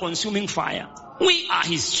God is a consuming fire. We are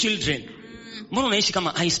his children. Mbona unaishi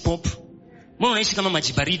kama ice pop? Mbona unaishi kama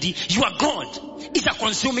maji baridi? Your God is a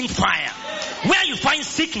consuming fire. Where you find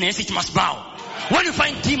sickness, it must bow. When you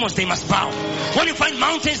find demons, they must bow. When you find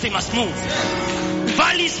mountains, they must move.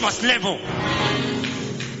 Valleys must level.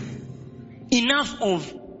 Enough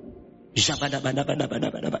of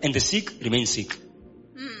and the sick remain sick.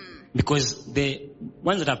 Because the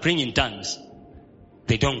ones that are praying in tongues,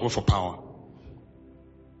 they don't go for power.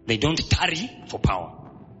 They don't tarry for power.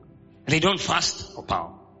 They don't fast for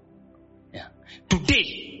power. Yeah.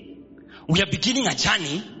 Today, we are beginning a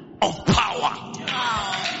journey of power.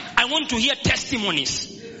 I want to hear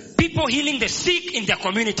testimonies. People healing the sick in their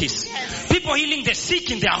communities. Yes. People healing the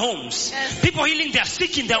sick in their homes. Yes. People healing the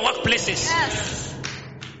sick in their workplaces. Yes.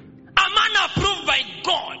 A man approved by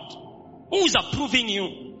God. Who is approving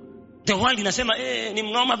you? The world inasema, ni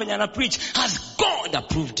mnoma venye ana preach. Has God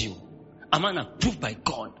approved you? A man approved by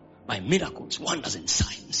God, by miracles, wonders and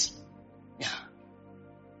signs. Yeah.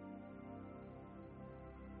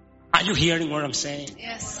 Are you hearing what I'm saying?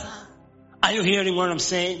 Yes, sir. Are you hearing what I'm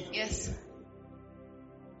saying? Yes.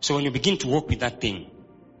 So when you begin to walk with that thing,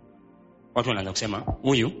 watu wanaanza kusema,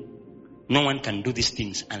 huyu, no one can do these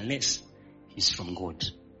things unless he's from God.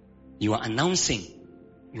 You are announcing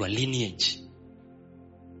your lineage.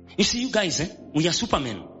 You see, you guys, we are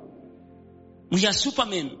supermen. We are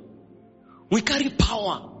supermen. We carry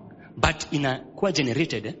power, but inakuwa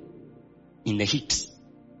generated in the heat,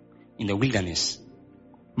 in the wilderness.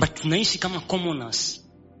 But tunaishi kama commoners.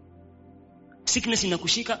 Sickness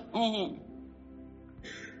inakushika,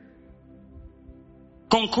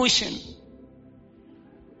 Concussion.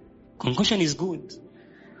 Concussion is good.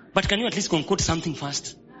 But can you at least concoct something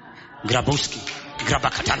fast? Grabowski.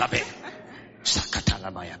 Grabakatalabe.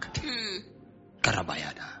 Sakatalabayakati.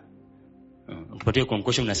 Karabayada. But your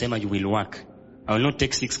concussion unasema you will work. I will not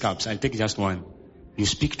take 6 cups. I'll take just 1. You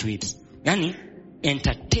speak to it. Yani,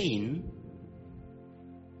 entertain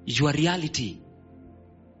your reality.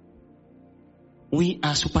 We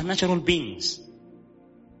are supernatural beings.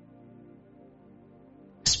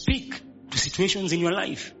 Speak to situations in your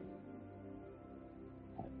life.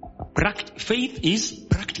 Faith is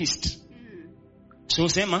practiced. So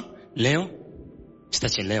sema, leo,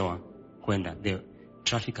 sitachelewa kwenda. The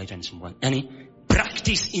traffic haitanisumbua. Yani,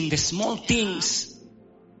 practice in the small things.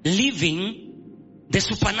 Living the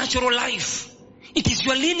supernatural life. It is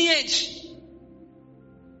your lineage.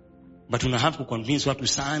 But una have to convince watu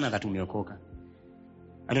sana that umeokoka.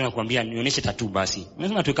 Ndio nakwambia nionyeshe tattoo basi.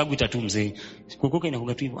 Unasema tuwekagui tattoo mzee. Kuokoka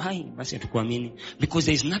inakuwa tu hivyo. Hai, basi hatukuamini. Because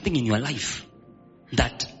there is nothing in your life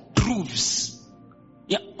that proves.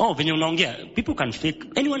 Yeah, venye unaongea, people can fake.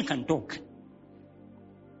 Anyone can talk.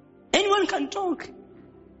 Anyone can talk.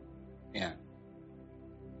 Yeah.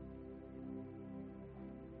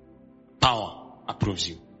 Power approves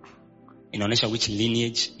you. Inaonyesha which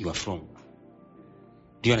lineage you are from.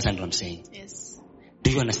 Do you understand what I'm saying? Yes.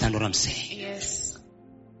 Do you understand what I'm saying? Yes.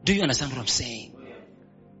 Do you understand what I'm saying?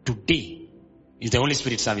 Today is the Holy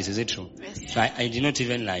Spirit service, is it true? Yes. So I did not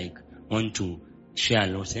even want to share a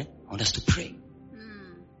lot. I want us to pray.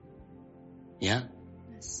 Yeah?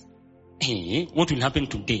 Yes. Hey, what will happen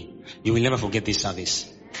today? You will never forget this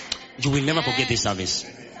service. You will never forget this service.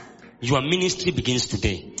 Your ministry begins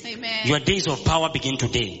today. Amen. Your days of power begin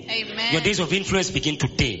today. Amen. Your days of influence begin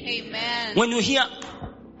today. Amen. When you hear,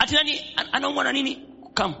 anaumwa nini?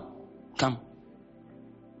 Come.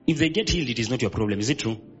 If they get healed, it is not your problem. Is it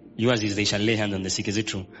true? Yours is they shall lay hands on the sick. Is it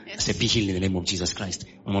true? Yes. Say, be healed in the name of Jesus Christ.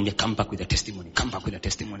 Come back with a testimony. Come back with a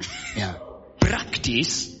testimony. Yeah.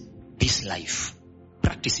 Practice this life.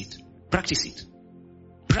 Practice it. Practice it.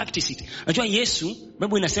 Practice it. Unajua Yesu,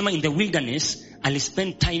 Bible inasema in the wilderness, I'll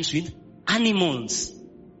spend times with animals.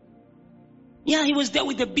 Yeah, he was there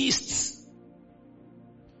with the beasts.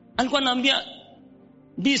 Alikuwa anaambia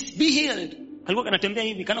beast, be healed. Alikuwa anatembea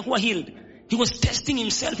hivi, kana kuwa healed. He was testing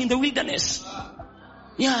himself in the wilderness.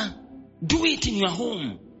 Yeah. Do it in your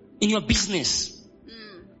home, in your business.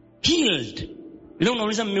 Healed. Leo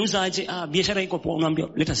unauliza mmeuza aje? Biashara iko poa, unaambia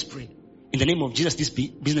let us pray. In the name of Jesus, this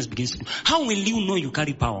business begins to do. How will you know you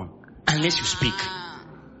carry power? Unless you speak.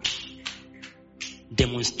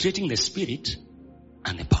 Demonstrating the spirit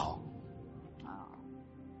and the power.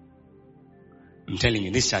 I'm telling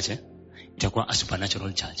you, this church, itakuwa a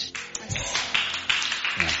supernatural church.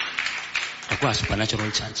 Yeah. Itakuwa a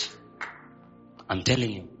supernatural church. I'm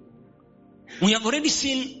telling you. We have already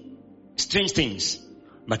seen strange things,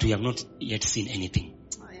 but we have not yet seen anything.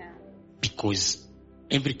 Oh, yeah. Because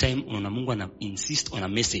every time Mungu ana insist on a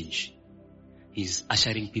message, he's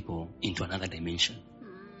ushering people into another dimension.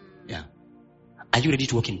 Yeah. Are you ready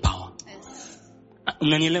to walk in power? Yes.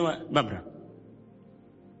 Unanielewa, Barbara?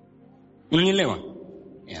 Unanielewa?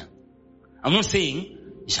 Yeah. I'm not saying,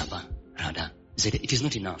 Jaba, Rada, Zede, it is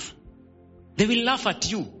not enough. They will laugh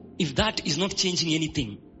at you if that is not changing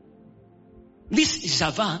anything. This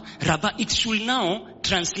Java, Rabba, it should now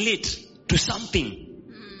translate to something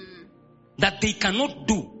that they cannot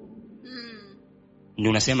do. Ndio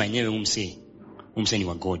unasema yenyewe umse umseni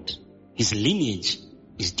wa God. His lineage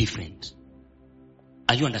is different.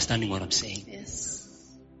 Are you understanding what I'm saying? Yes.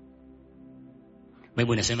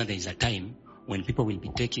 Bible inasema there is a time when people will be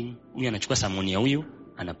taking, huyu anachukua sermoni ya huyu,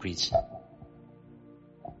 ana preach.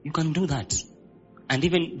 You can do that. And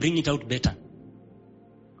even bring it out better.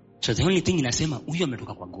 So the only thing inasema, huyu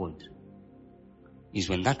ametoka kwa God, is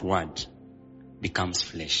when that word becomes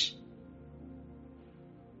flesh.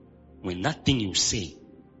 When that thing you say,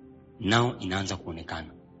 now inaanza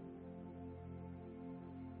kuonekana.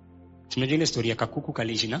 Tunajua ile story ya kakuku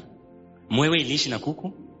kaliishi na mwewe iliishi na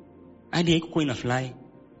kuku hadi haikuwa ina fly.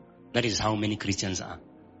 That is how many Christians are.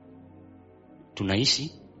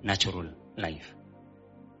 Tunaishi natural life.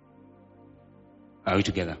 Are we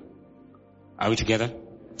together? Are we together?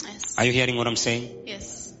 Yes. Are you hearing what I'm saying?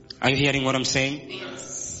 Yes. Are you hearing what I'm saying?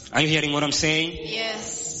 Yes. Are you hearing what I'm saying?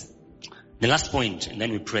 Yes. The last point, and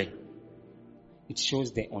then we pray. It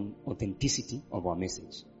shows the authenticity of our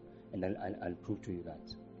message. And I'll prove to you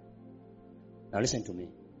that. Now listen to me.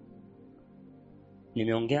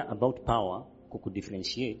 Nimeongea about power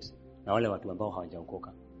kukudifferentiate na wale watu ambao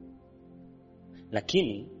hawajaokoka.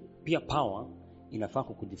 Lakini pia power inafaa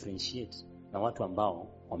kukudifferentiate na watu ambao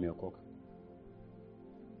wameokoka.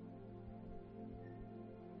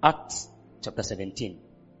 Acts chapter 17.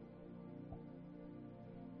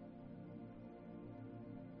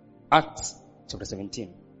 Acts chapter 17.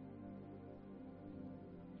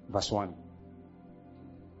 Verse 1.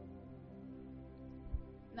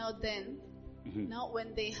 Now then, now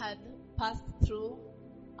when they had passed through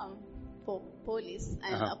for Polis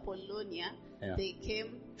and Apollonia, they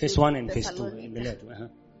came phase to 1 and phase 2. Thessalonica,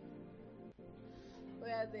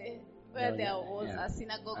 where there was a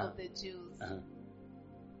synagogue of the Jews.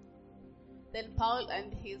 Then Paul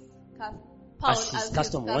and his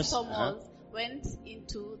custom was, went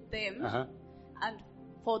into them and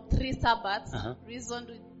for 3 Sabbaths reasoned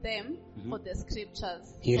with them for the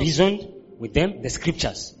scriptures. He reasoned with them the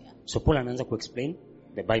scriptures. Yeah. So Paul anaanza to explain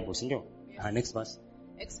the Bible, sindio? Yes. Next verse.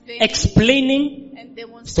 Explaining and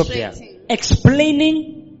demonstrating. Stop there.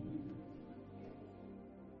 Explaining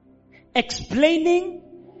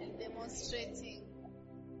and demonstrating.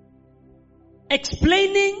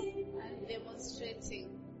 Explaining and demonstrating.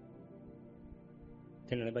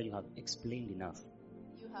 Tell your neighbor you have explained enough.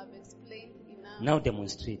 You have explained enough. Now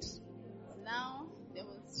demonstrate. Now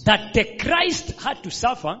demonstrate. That the Christ had to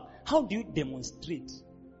suffer. How do you demonstrate?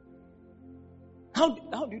 How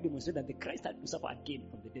do you demonstrate that the Christ had to suffer again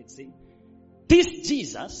from the dead, saying, this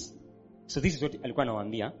Jesus, so this is what alikuwa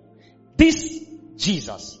anawaambia, this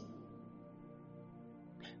Jesus,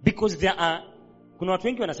 because kuna watu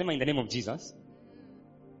wengi wanasema in the name of Jesus,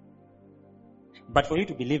 but for you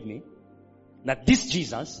to believe me, that this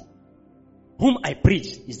Jesus, whom I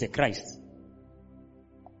preach, is the Christ.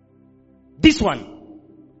 This one,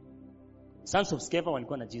 sons of Sceva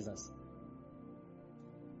walikuwa na Jesus.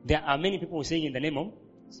 There are many people saying in the name of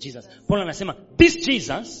Jesus. Paul anasema, this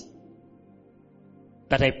Jesus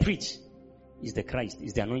that I preach is the Christ,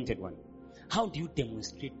 is the anointed one. How do you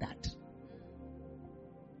demonstrate that?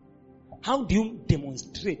 How do you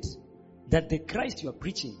demonstrate that the Christ you are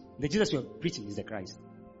preaching, the Jesus you are preaching is the Christ?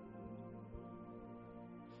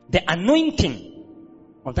 The anointing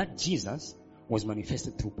of that Jesus was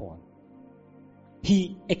manifested through Paul.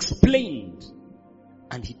 He explained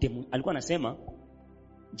and alikuwa anasema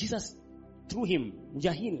Jesus, through him, we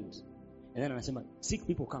are healed. And then anasema, sick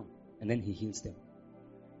people come. And then he heals them.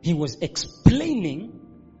 He was explaining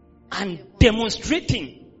and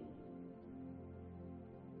demonstrating.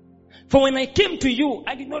 For when I came to you,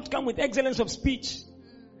 I did not come with excellence of speech.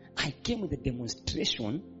 I came with a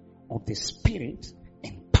demonstration of the Spirit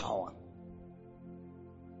and power.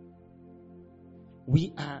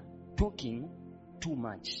 We are talking too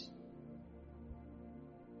much.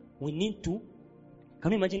 We need to.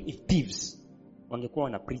 Can you imagine if thieves wangekuwa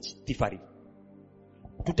wana preach thievery?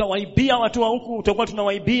 Tutawaibia watu wa huku, tutakuwa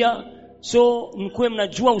tunawaibia. So mkue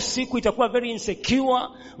mnajua usiku itakuwa very insecure.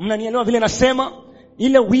 Mnanielewa vile nasema?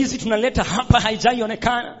 Ile wizi tunaleta hapa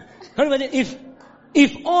haijaionekana. Can you imagine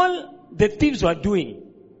if all the thieves were doing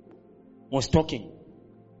was talking?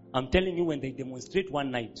 I'm telling you, when they demonstrate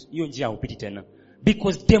one night, hiyo njia haupiti tena.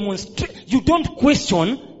 Because you don't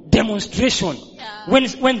question demonstration. Yeah.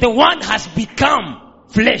 When the word has become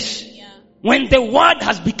flesh. Yeah. When the word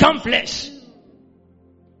has become flesh.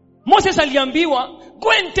 Moses aliambiwa,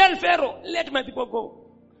 go and tell Pharaoh, let my people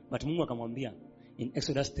go. But Mungu akamwambia in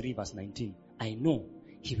Exodus 3 verse 19, I know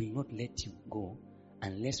he will not let you go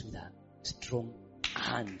unless with a strong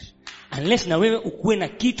hand. Unless na wewe ukuwe na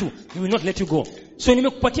kitu, he will not let you go. So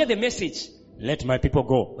nimekupatia the message, let my people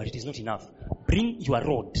go. But it is not enough. Bring your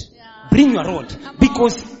rod. Bring your rod.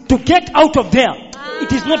 Because to get out of there,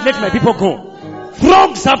 it is not let my people go.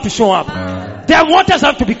 Frogs have to show up. Their waters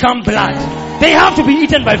have to become blood. They have to be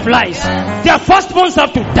eaten by flies. Their firstborns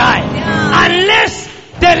have to die. Unless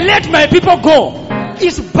they let my people go,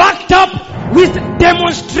 it's backed up with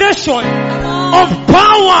demonstration of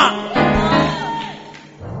power.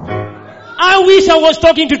 I wish I was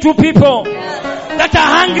talking to two people that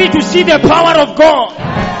are hungry to see the power of God,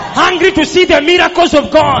 hungry to see the miracles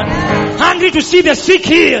of God, hungry to see the sick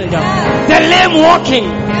healed, the lame walking,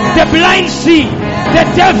 the blind see, the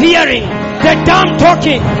deaf hearing, the dumb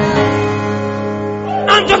talking.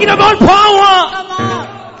 I'm talking about power.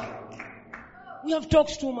 We have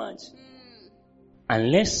talked too much.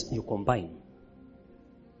 Unless you combine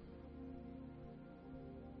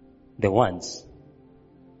the words,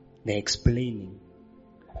 the explaining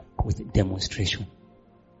with the demonstration.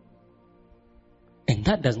 And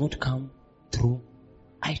that does not come through,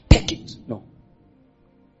 I take it. No.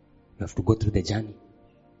 You have to go through the journey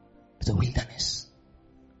to the wilderness.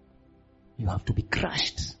 You have to be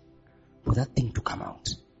crushed for that thing to come out.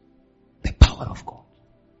 The power of God.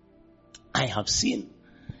 I have seen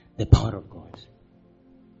the power of God.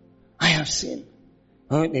 I have seen.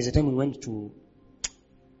 There's a time we went to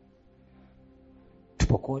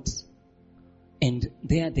Pokot, and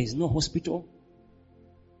there's no hospital.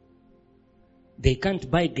 They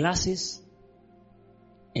can't buy glasses,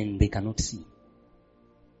 and they cannot see.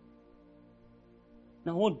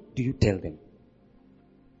 Now what do you tell them?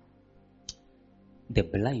 The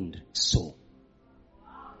blind saw.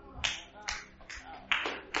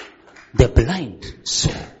 The blind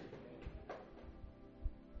saw.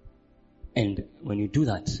 And when you do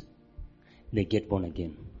that, they get born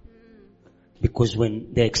again. Because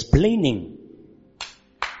when they're explaining,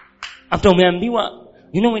 after umeambiwa,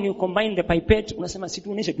 when you combine the pipette, unasema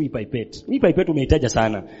situoneshe tu pipette. Hii pipette umeitaja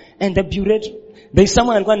sana. And the burette, there's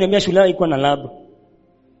someone alikuwa ananiambia shule yao iko na lab.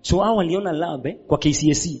 So hao waliona lab kwa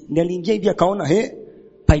KCSE. Ndio aliingia hivi akaona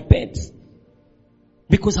pipette.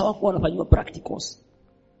 Because hawakuwa wanafanywa practicals.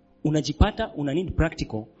 Unajipata una need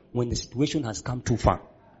practical when the situation has come too far.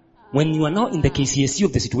 When you are now in the KCSE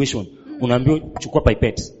of the situation, unaambiwa chukua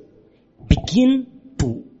pipette. Begin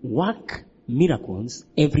to work miracles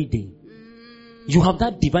every day. You have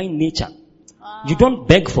that divine nature. You don't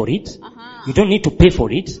beg for it. You don't need to pay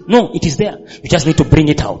for it. No, it is there. You just need to bring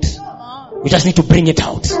it out. You just need to bring it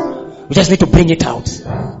out. You just need to bring it out.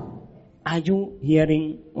 Are you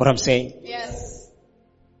hearing what I'm saying? Yes.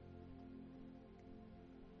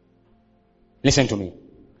 Listen to me.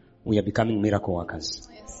 We are becoming miracle workers.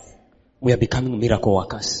 Yes. We are becoming miracle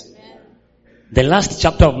workers. The last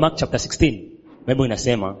chapter of Mark chapter 16, Bible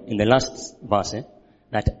inasema in the last verse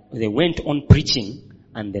that they went on preaching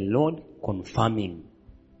and the Lord confirming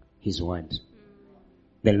His word.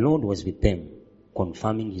 The Lord was with them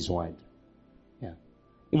confirming His word. Yeah.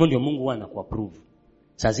 Hivyo ndio Mungu huwa anakuapprove.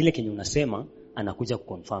 Saa zile kenye unasema anakuja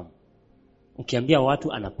kuconfirm. Ukiambia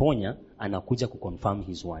watu anaponya, anakuja kuconfirm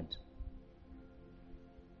His word.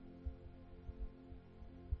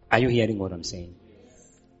 Are you hearing what I'm saying?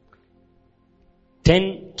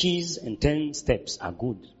 10 keys and 10 steps are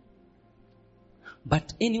good.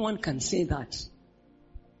 But anyone can say that.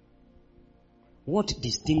 What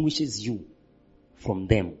distinguishes you from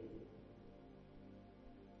them?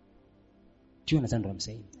 Do you understand what I'm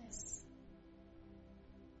saying? Yes.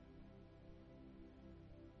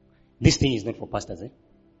 This thing is not for pastors, It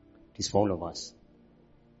is for all of us.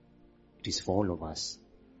 It is for all of us.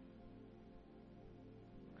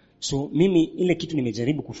 So, mimi ile kitu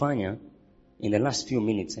nimejaribu kufanya in the last few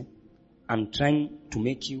minutes, I'm trying to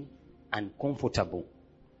make you uncomfortable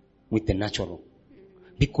with the natural.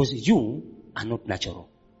 Because you are not natural.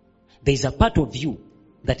 There is a part of you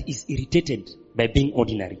that is irritated by being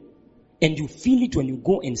ordinary. And you feel it when you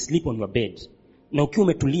go and sleep on your bed. Now,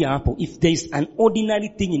 if there is an ordinary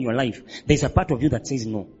thing in your life, there is a part of you that says,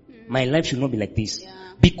 no, my life should not be like this. Yeah.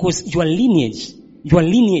 Because your lineage, your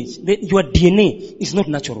DNA is not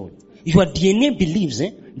natural. Your DNA believes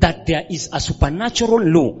that there is a supernatural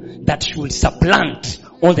law that should supplant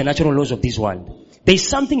all the natural laws of this world. There is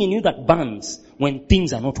something in you that burns when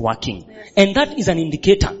things are not working. Yes. And that is an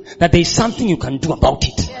indicator that there is something you can do about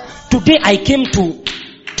it. Yes. Today I came to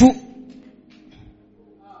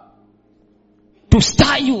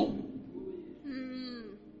stir you.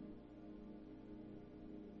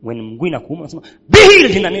 When mguu inakuuma unasema, be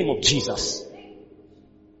healed in the name of Jesus.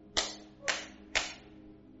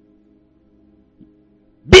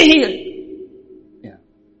 Be healed. Yeah.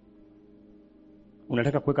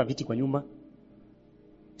 Unataka kuweka viti kwa nyumba?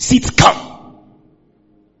 Seats come.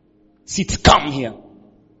 Sit, come here.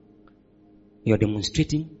 You are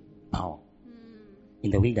demonstrating power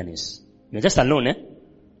in the wilderness. You are just alone,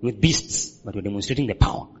 with beasts, but you are demonstrating the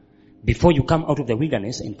power. Before you come out of the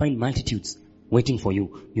wilderness and find multitudes waiting for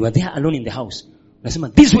you, you are there alone in the house.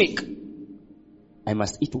 Unasema, this week, I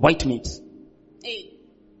must eat white meat. Hey.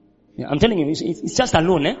 Yeah, I'm telling you, it's just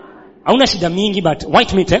alone, Hauna shida mingi, but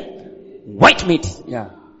white meat, White meat, yeah.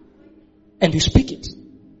 And you speak it.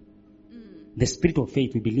 The spirit of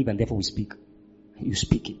faith, we believe and therefore we speak. You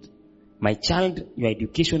speak it. My child, your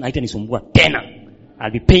education, haitanisumbua tena.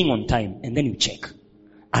 I'll be paying on time, and then you check.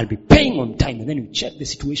 I'll be paying on time, and then you check the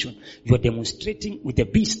situation. You are demonstrating with the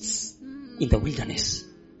beasts in the wilderness.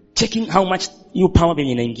 Checking how much you power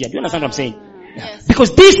venye inaingia. Do you understand what I'm saying? Yeah. Yes.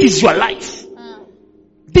 Because this is your life.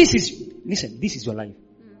 This is your life.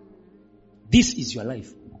 This is your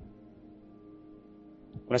life.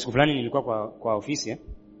 Kuna siku fulani nilikuwa kwa ofisi,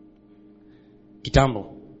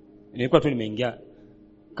 kitambo. Nilikuwa tu nimeingia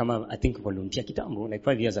kama I think volunteer kitambo, like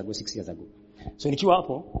 5 years ago, 6 years ago. So nikiwa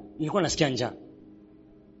hapo, nilikuwa nasikia njaa.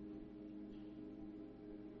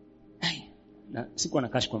 Na sikuwa na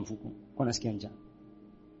cash kwa mfuko, nilikuwa nasikia njaa.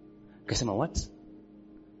 Nikasema what?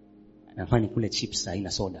 Nafanya kule chips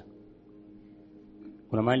haina soda.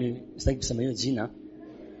 Kuna mahali sitaki kusema hiyo jina.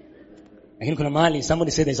 Lakini kuna mahali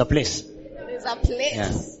somebody said there's a place. There's a place.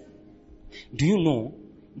 Yeah. Do you know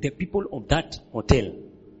the people of that hotel,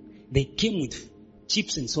 they came with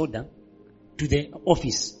chips and soda to the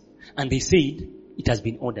office and they said it has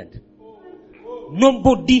been ordered.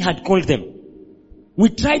 Nobody had called them. We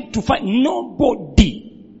tried to find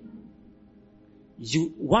nobody.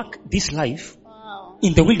 You work this life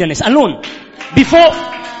in the wilderness alone.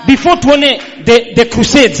 Before tuone the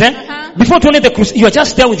crusades, Before tuone the crusades, you are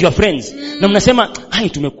just there with your friends. Na mnasema, hai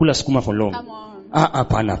tumekula sukuma for long.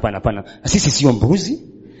 Hapana. Sisi sio mbuzi.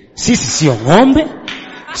 Sisi sio ng'ombe.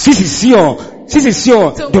 Sisi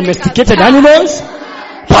sio domesticated animals.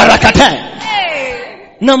 Parakata.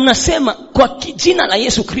 Na mnasema kwa jina la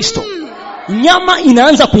Yesu Kristo, nyama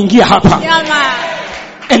inaanza kuingia hapa. Nyama.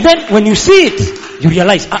 And then when you see it, you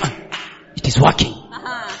realize, it is working.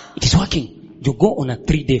 It is working. You go on a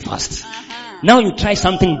 3-day fast. Now you try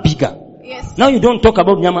something bigger. Yes. Now you don't talk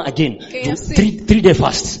about nyama again. Okay, You 3-day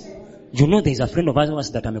fast. You know there is a friend of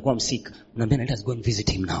ours that amekuwa sick. Mnaambia let us go and visit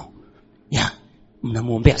him now. Yeah.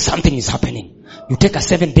 Mnamuombea, something is happening. You take a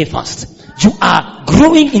 7-day fast. You are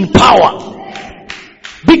growing in power.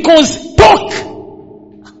 Because talk.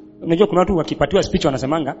 Unajua kuna watu wakipatiwa speech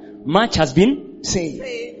wanasemanga, much has been said.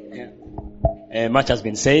 Yeah. Much has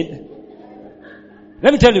been said.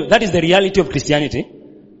 Let me tell you, that is the reality of Christianity.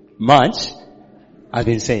 Much has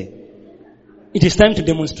been said. It is time to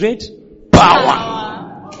demonstrate power.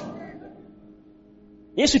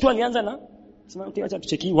 Yesu tu alianza na sema acha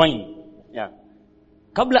tucheki wine. Yeah.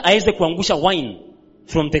 Kabla aweze kuangusha wine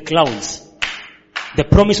from the clouds. The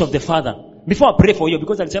promise of the Father. Before I pray for you,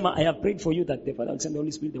 because alisema I have prayed for you that the Father will send the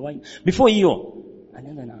Holy Spirit the wine. Before hiyo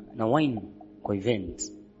alianza na wine kwa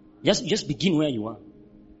event. Just begin where you are.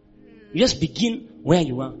 You just begin where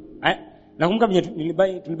you are. Nakumbuka mwenye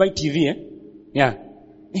tulibai TV Yeah.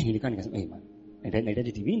 Nilikaa nikasema, man.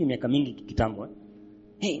 Nahitaji TV ni miaka mingi kitambo.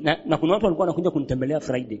 Na kuna watu walikuwa wanakuja kunitembelea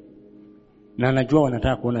Friday. Na anajua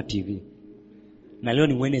wanataka kuona TV. Na leo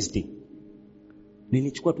ni Wednesday.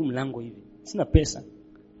 Nilichukua tu mlango hivi. Sina pesa.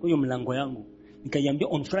 Kwa hiyo mlango yangu nikaiambia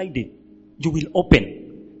on Friday you will open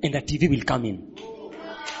and the TV will come in.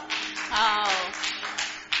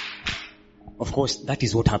 Of course, that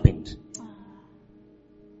is what happened.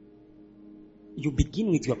 You begin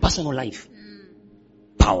with your personal life.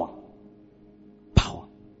 Power.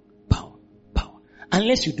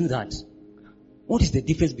 Unless you do that, what is the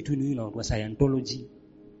difference between you na watu wa Scientology?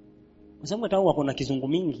 Kwa sababu hata wako na kizungu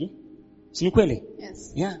mingi, si ni kweli?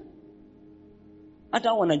 Yes. Yeah. Hata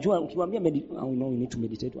hao wanajua ukiwaambia you need to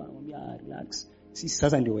meditate, wanaambia relax. Sisi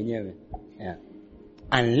sasa ndio wenyewe. Yeah.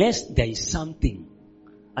 Unless there is something,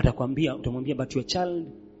 utamwambia but your child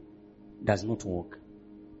does not walk.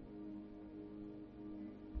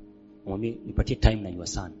 Mwambie nipatie time na your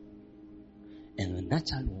son. And when that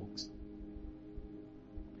child walks,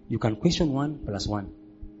 you can question 1 + 1,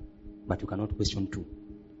 but you cannot question 2.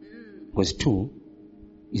 Because 2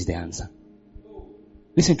 is the answer.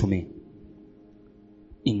 Listen to me.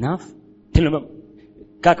 Enough. Tell them,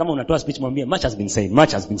 kama unatoa speech mwambie, much has been said.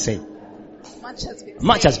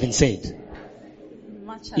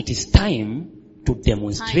 It is time to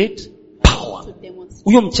demonstrate power.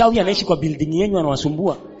 Huyo mchawi anaishi kwa building yenu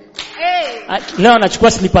anawasumbua. Leo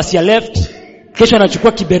anachukua slippers ya left, kesho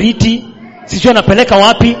anachukua kiberiti, sijui anapeleka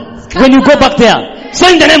wapi. When you go back there,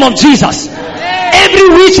 say in the name of Jesus. Every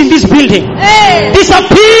witch in this building,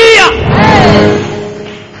 disappear.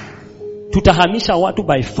 Tutahamisha watu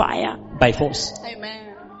by fire, by force.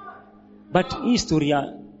 Amen. But history,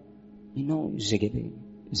 zigede.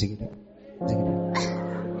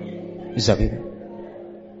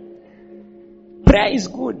 Prayer is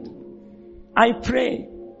good. I pray.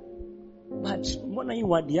 But mbona hii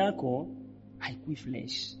word yako haikui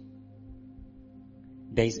flesh?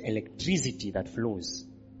 There is electricity that flows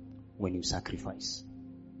when you sacrifice.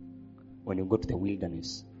 When you go to the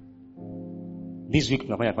wilderness. This week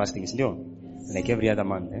tunafanya fasting, ndio? Like every other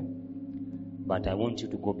month, But I want you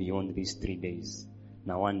to go beyond these 3 days.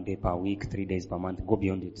 Now 1 day per week, 3 days per month. Go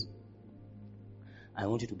beyond it. I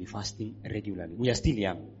want you to be fasting regularly. We are still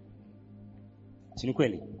young. Si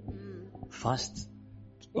kweli? Fast.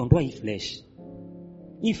 Ondoa hii flesh.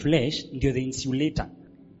 Hii flesh ndio the insulator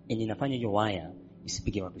yenye inafanya hiyo wire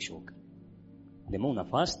isipige watu shoka. The more una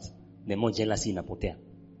fast, the more jealousy inapotea.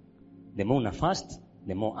 The more una fast,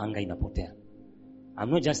 the more anger inapotea. I'm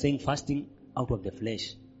not just saying fasting out of the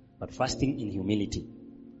flesh, but fasting in humility.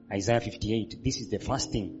 Isaiah 58, this is the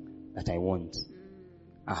fasting that I want.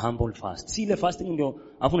 A humble fast. See the fasting ndio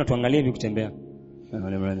afu natuangalia hivi kutembea.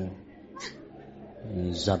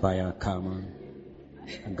 Zabaya kama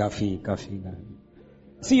gafi.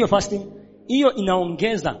 See your fasting, hiyo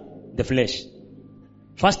inaongeza the flesh.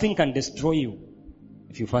 Fasting can destroy you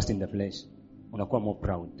if you fast in the flesh. Unakuwa more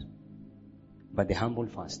proud. But the humble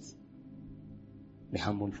fast.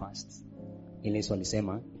 Ile Yesu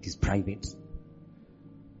alisema it is private.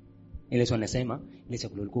 Ile Yesu anasema ile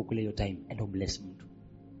chakula ulikuwa kule hiyo time and don't bless mtu.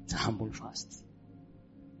 It's a humble fast.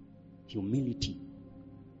 Humility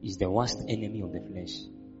is the worst enemy of the flesh.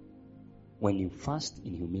 When you fast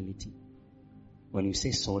in humility, when you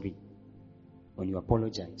say sorry, when you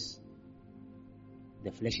apologize,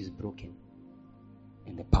 the flesh is broken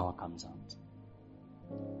and the power comes out.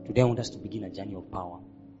 Today I want us to begin a journey of power.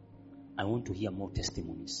 I want to hear more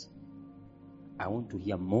testimonies.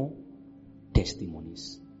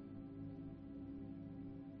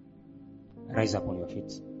 Rise up on your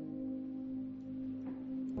feet.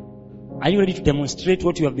 Are you ready to demonstrate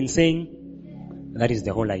what you have been saying? That is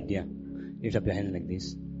the whole idea. Lift up your hands like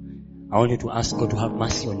this. I want you to ask God to have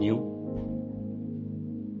mercy on you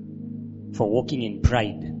for walking in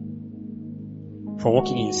pride, for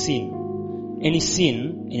walking in sin. Any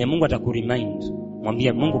sin, yenye Mungu atakuremind,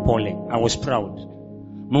 mwambie Mungu pole, I was proud.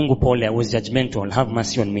 Mungu pole, I was judgmental, have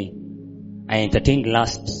mercy on me. I entertained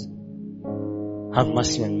lust. Have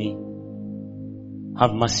mercy on me.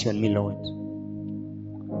 Have mercy on me, Lord.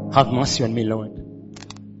 Have mercy on me, Lord.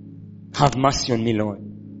 Have mercy on me, Lord.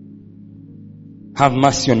 Have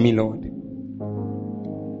mercy on me, Lord.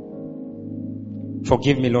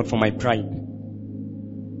 Forgive me, Lord, for my pride.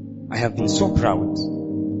 I have been so proud,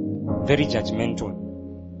 very judgmental,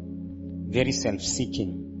 very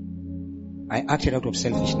self-seeking. I acted out of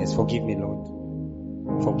selfishness. Forgive me,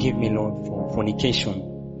 Lord. Forgive me, Lord, for fornication.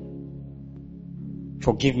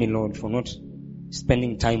 Forgive me, Lord, for not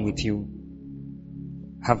spending time with you.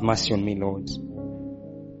 Have mercy on me, Lord.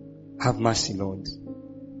 Have mercy, Lord.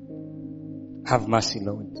 Have mercy,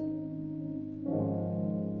 Lord.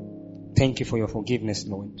 Thank you for your forgiveness,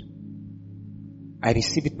 Lord. I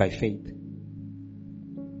receive it by faith.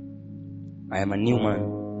 I am a new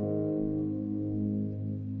man.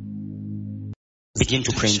 Begin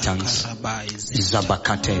to pray in tongues.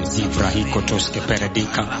 Zabakate zivrahikotoske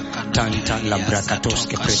peredika tanta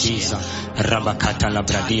labrakatoske prediza rabakata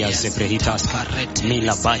labradia zebrehitaska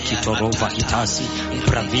mila baki torova hitasi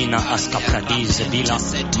pravina aska pradize bila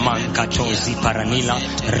mankatozi paranila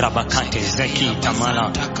rabakate zeki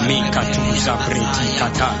tamala mikatuza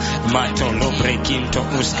bretikata mato lobrekinto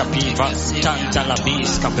uskapiva tanta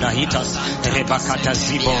labiska brahitas rebakata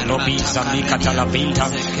zibo lobiza mikata labinta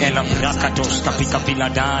elabrakatos kapila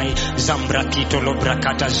dai zambrakito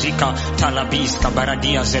lobrakata zika talabiska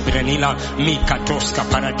baradia zebrenila mikatoska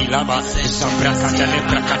paradilaba zambrakata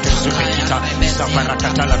lebrakato zubekita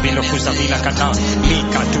zabarakata labilo kuzabila kata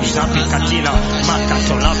mikatuzapi katila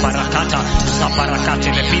makatola barakata zabarakate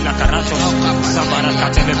lebila karato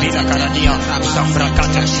zabarakate lebila karadia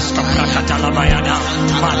zambrakata ziska brakata labayada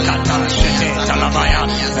makata shete talabaya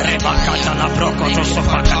rebakata labrokoto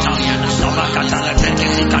sofakata zabakata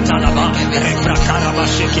lebreketi katalaba Rakaraba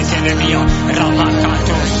shekitelebio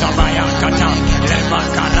Rabakato Sabaya Kata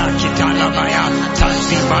Lemakara Kitalabaya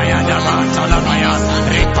Tazibaya Daba Talabaya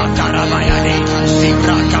Repakarabaya de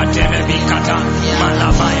Sibraka Telebikata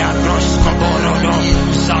Malabaya Groskoborodo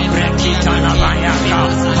Sabrekitalabaya Ka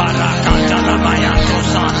Parakatalabaya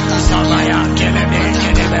Tosa Sabaya Kelebe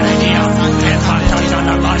Kedeberedia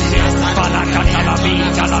Lepakatalabase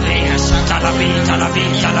Palakatalabita Talabita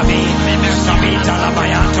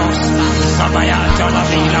Talabayatos, Sabayata la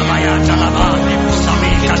Vila Bayata la Ba,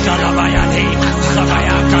 Sabika Talabayati,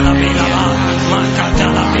 Sabayata la Vila Ba, Makata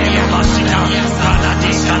la Vila Masita,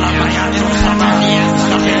 Kalati Talabayato Sama,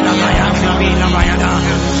 Sabela Bayata Vila Bayada,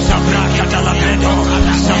 Sabraka Talabedo,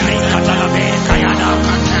 Sabrika Talabe Kayada,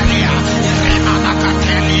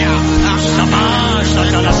 Sama,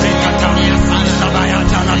 Satala Sekata,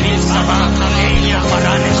 Sabayata la Vila Saba,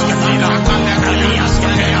 Paranes Katila, Ranias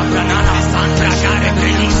Katila Pranana, Pragare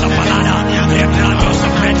Prenisa Palada, Replato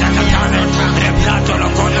Sapreta Katane, Replato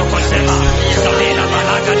Locono Cosema, Sabela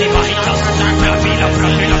Balaga di Bahitas,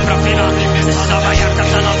 Pravila, Sabayaka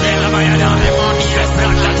Talabela Bayada,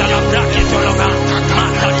 Repraka Talabraki Tologa,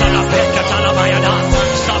 Maka Talabreka Talabayada,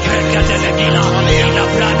 Sabreka Telegila, Ila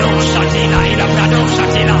Prado Satila,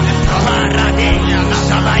 Marade,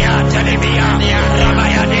 Sabaya Telebia,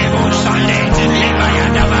 Rabaya Devo Sande,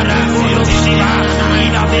 Lebayada Barakulo Siva,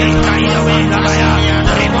 Ila Beka Ila Baya,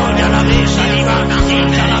 Rebo Dalabe Saliva,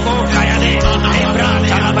 Intalabo Kayade, Lebra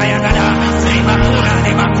Talabayagada, Rebakula,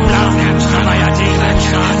 Sabayati,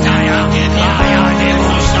 Sataya, Aya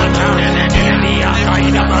Devo Sata, Telebia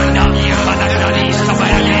Kaida Banda, Baladali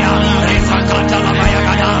Sabayadea, Repakata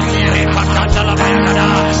Labayagada,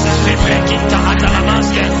 Reprekita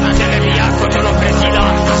Atalamaske, Telebia Kotolo Presida,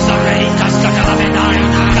 Sabreitas Catalabedai,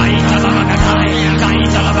 Kaita Labagadai,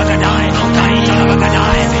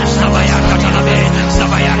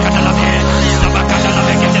 Sabaya Catalabe,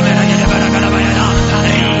 Sabakatalabe, Ketemera Gedabaragadabaya,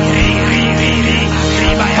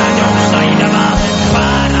 Ribayado Saidaba,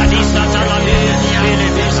 Paradisa Talabe,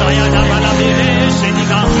 Sayada Balabe,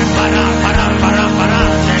 Senika, Para,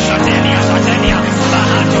 Satelia,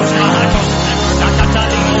 Bahatos,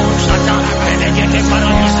 Sakataligo, Sata, Pelegete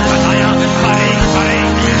Paradis, Pataya, Pare,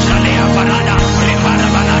 Salea Parada, Repara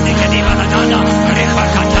Balade Kedibaladana,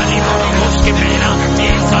 Repakatali Moroboski Pena,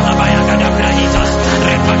 Salabaya Gada Branitas,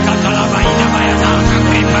 Repakatalabaya Bayada,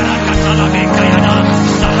 Reparakatalabe Kayada,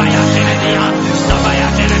 Sabaya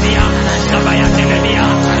Televia,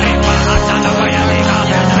 Repahatalabaya Vega,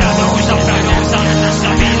 Pradosa,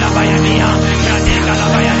 Sabila Bayadia, Pradega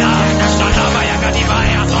Labayada, Salabaya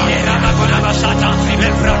Gadibaya, Eramagodabasata,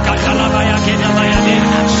 Leprakatala Kedabayade,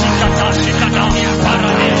 Sikata,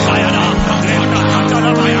 Paradesayada,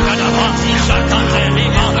 Leprakatala Gadaba, Sakate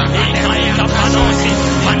Lima, Ikaita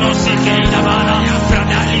Panosi Kedabana,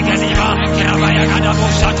 Pradali Gadiba, Kerabaya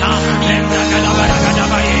Gadabusata,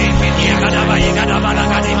 Leprakadabaya Gadabaye, Gadabala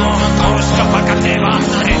Gadimo, Oskapakateva,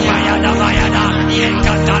 Repayada Bayada,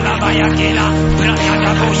 Yekatala Bayakila,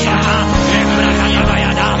 Prakadabusata,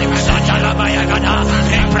 Leprakadabayada, Satalabaya Gada,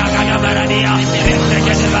 Leprakadabaradia,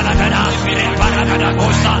 Leprakadabalagada,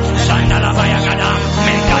 Reparagadabosa, Sandalabayagada,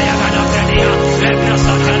 Mekayagada Pradia,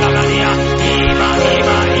 Leprasatalabadia, Iba,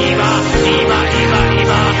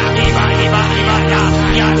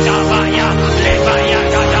 Yatabaya,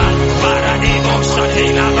 Lebayagada, Paradebo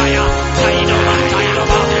Satilabaya, Taidova,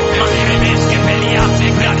 Manrebeskepelia,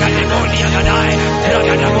 Bragadebolia Gadai,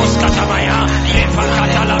 Bragadaboskatabaya,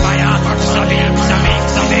 Repakatalabaya,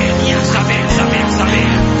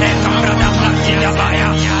 Sabin, Ekabrada Plakidabaya,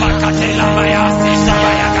 Pakatelabaya,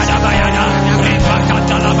 Sabaya Gadabayada,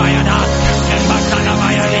 Repakatalabayada,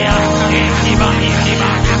 Epakalabayada, Ekima,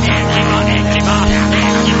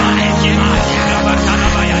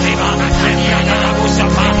 Rabakalabayadeba,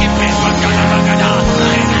 Epakalabusafa, Epakalabagada,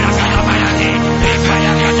 Epakalabayade,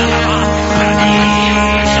 Epayakatalaba,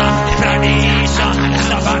 Pradisha,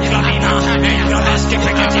 Sabaklamina, Eprabaske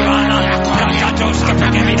Pekativana, Prakatos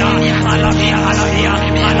Kapekevida, Alabia,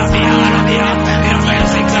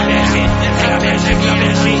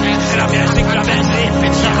 Rabesi,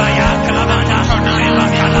 Sabaya Kalabana,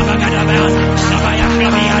 Epakalabagadaba, Sabaya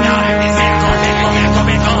Klaviana,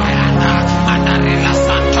 Meko, Anarela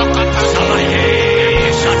Santo Kata, Sabaya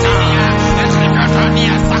Shata,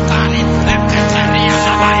 Esrikatania Sakali, Epetania,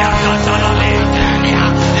 Sabaya Katalabe,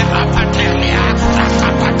 Epapatelia,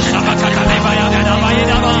 Sabakatalebaya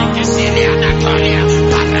Gadabaya, Kisilia Natolia,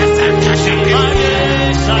 Paresenta Shimaya,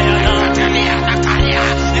 Sayana,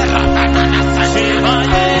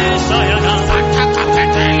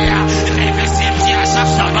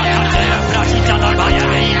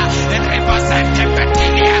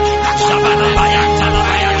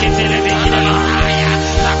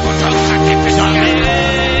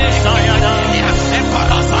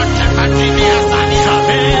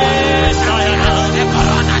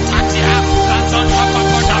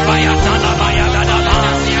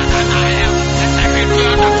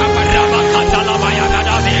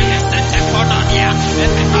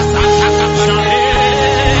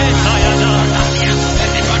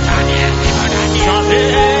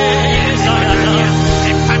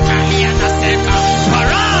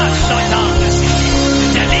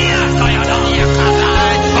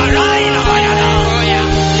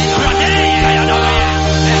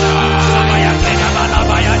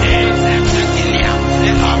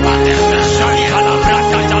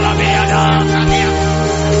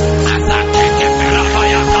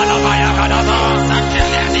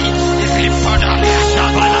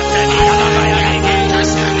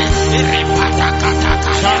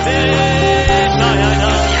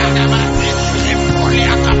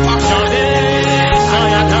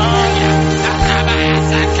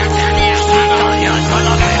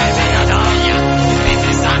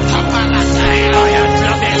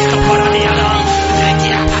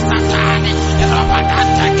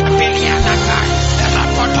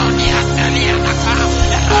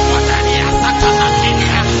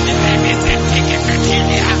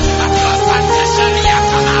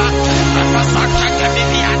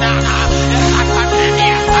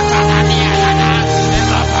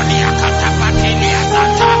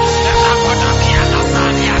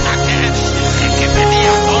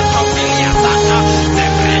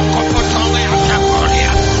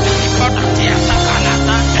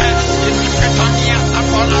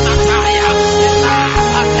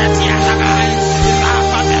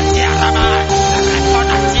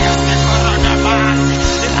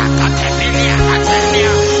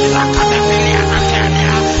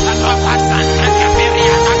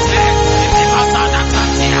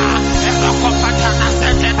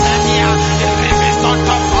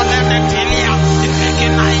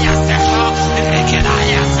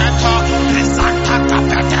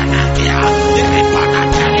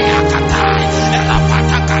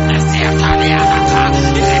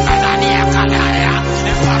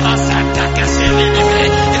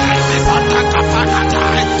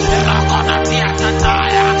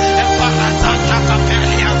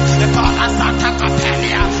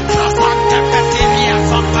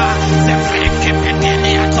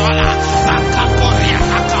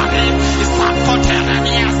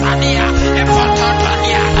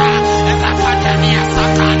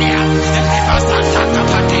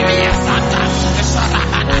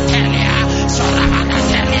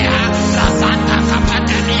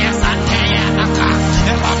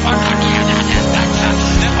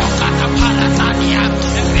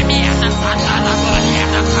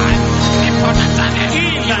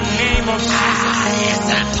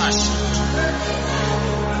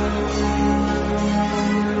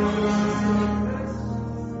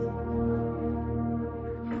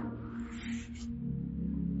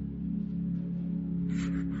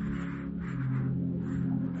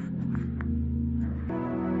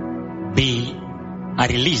 be a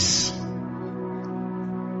release.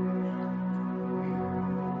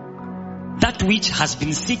 That which has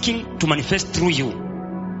been seeking to manifest through you,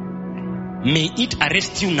 may it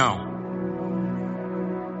arrest you now.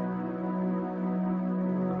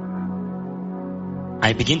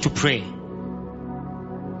 I begin to pray.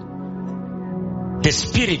 The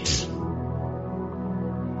spirit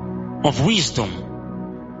of wisdom,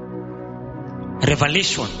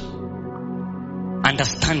 revelation,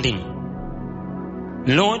 understanding,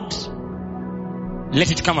 Lord, let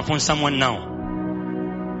it come upon someone now,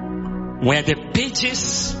 where the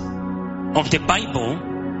pages of the Bible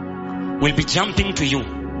will be jumping to you.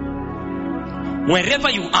 Wherever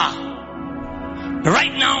you are,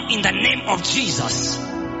 right now in the name of Jesus,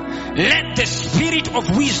 let the spirit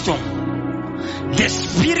of wisdom, the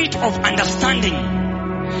spirit of understanding,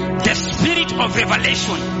 the spirit of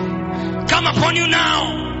revelation come upon you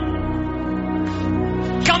now.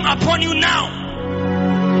 Come upon you now.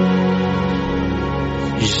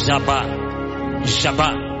 Jabba,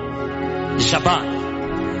 Jabba, Jabba,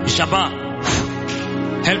 Jabba.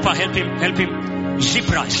 Help her, help him, help him.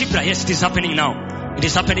 Shipra, Shipra, yes, it is happening now. It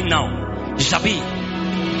is happening now. Jabi,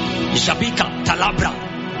 Jabika, Talabra,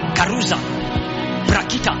 Karuza,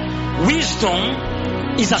 Brakita.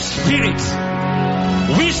 Wisdom is a spirit.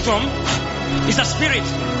 Wisdom is a spirit.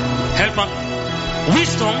 Help her.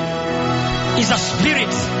 Wisdom is a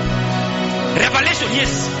spirit. Revelation,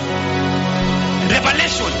 yes.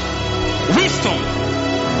 Revelation. Wisdom.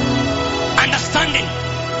 Understanding.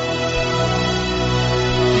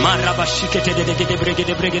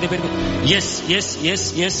 Yes, yes,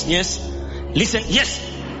 yes, yes, yes. Listen, yes,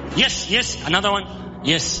 yes, yes. Another one,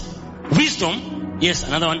 yes. Wisdom, yes,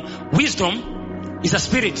 another one. Wisdom is a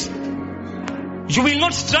spirit. You will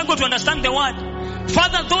not struggle to understand the word.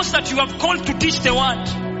 Father, those that you have called to teach the word,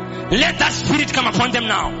 let that spirit come upon them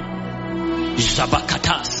now.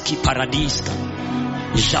 Jabakataski paradiska.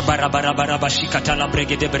 Jabarabarabashikatala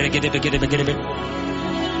bregede bregede bregede bregede.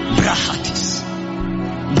 Brahatis.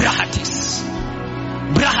 Brahatis.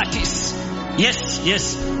 Brahatis. Yes,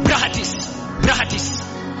 yes. Brahatis. Brahatis.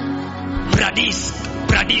 Bradisk.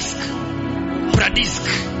 Bradisk. Bradisk.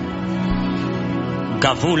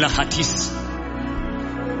 Gavula hatis.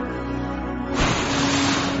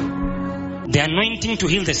 The anointing to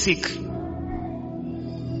heal the sick.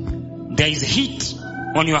 There is heat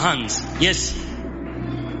on your hands. Yes.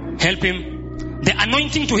 Help him. The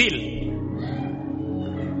anointing to heal.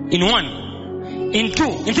 In 1. In 2.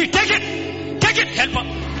 In 3. Take it. Take it. Help her.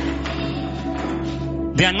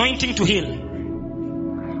 The anointing to heal.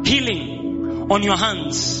 Healing on your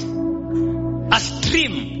hands. A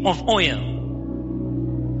stream of oil.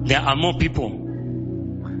 There are more people.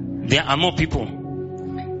 There are more people.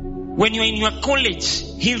 When you're in your college,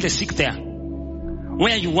 heal the sick there.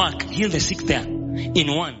 Where you work, heal the sick there. In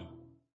 1.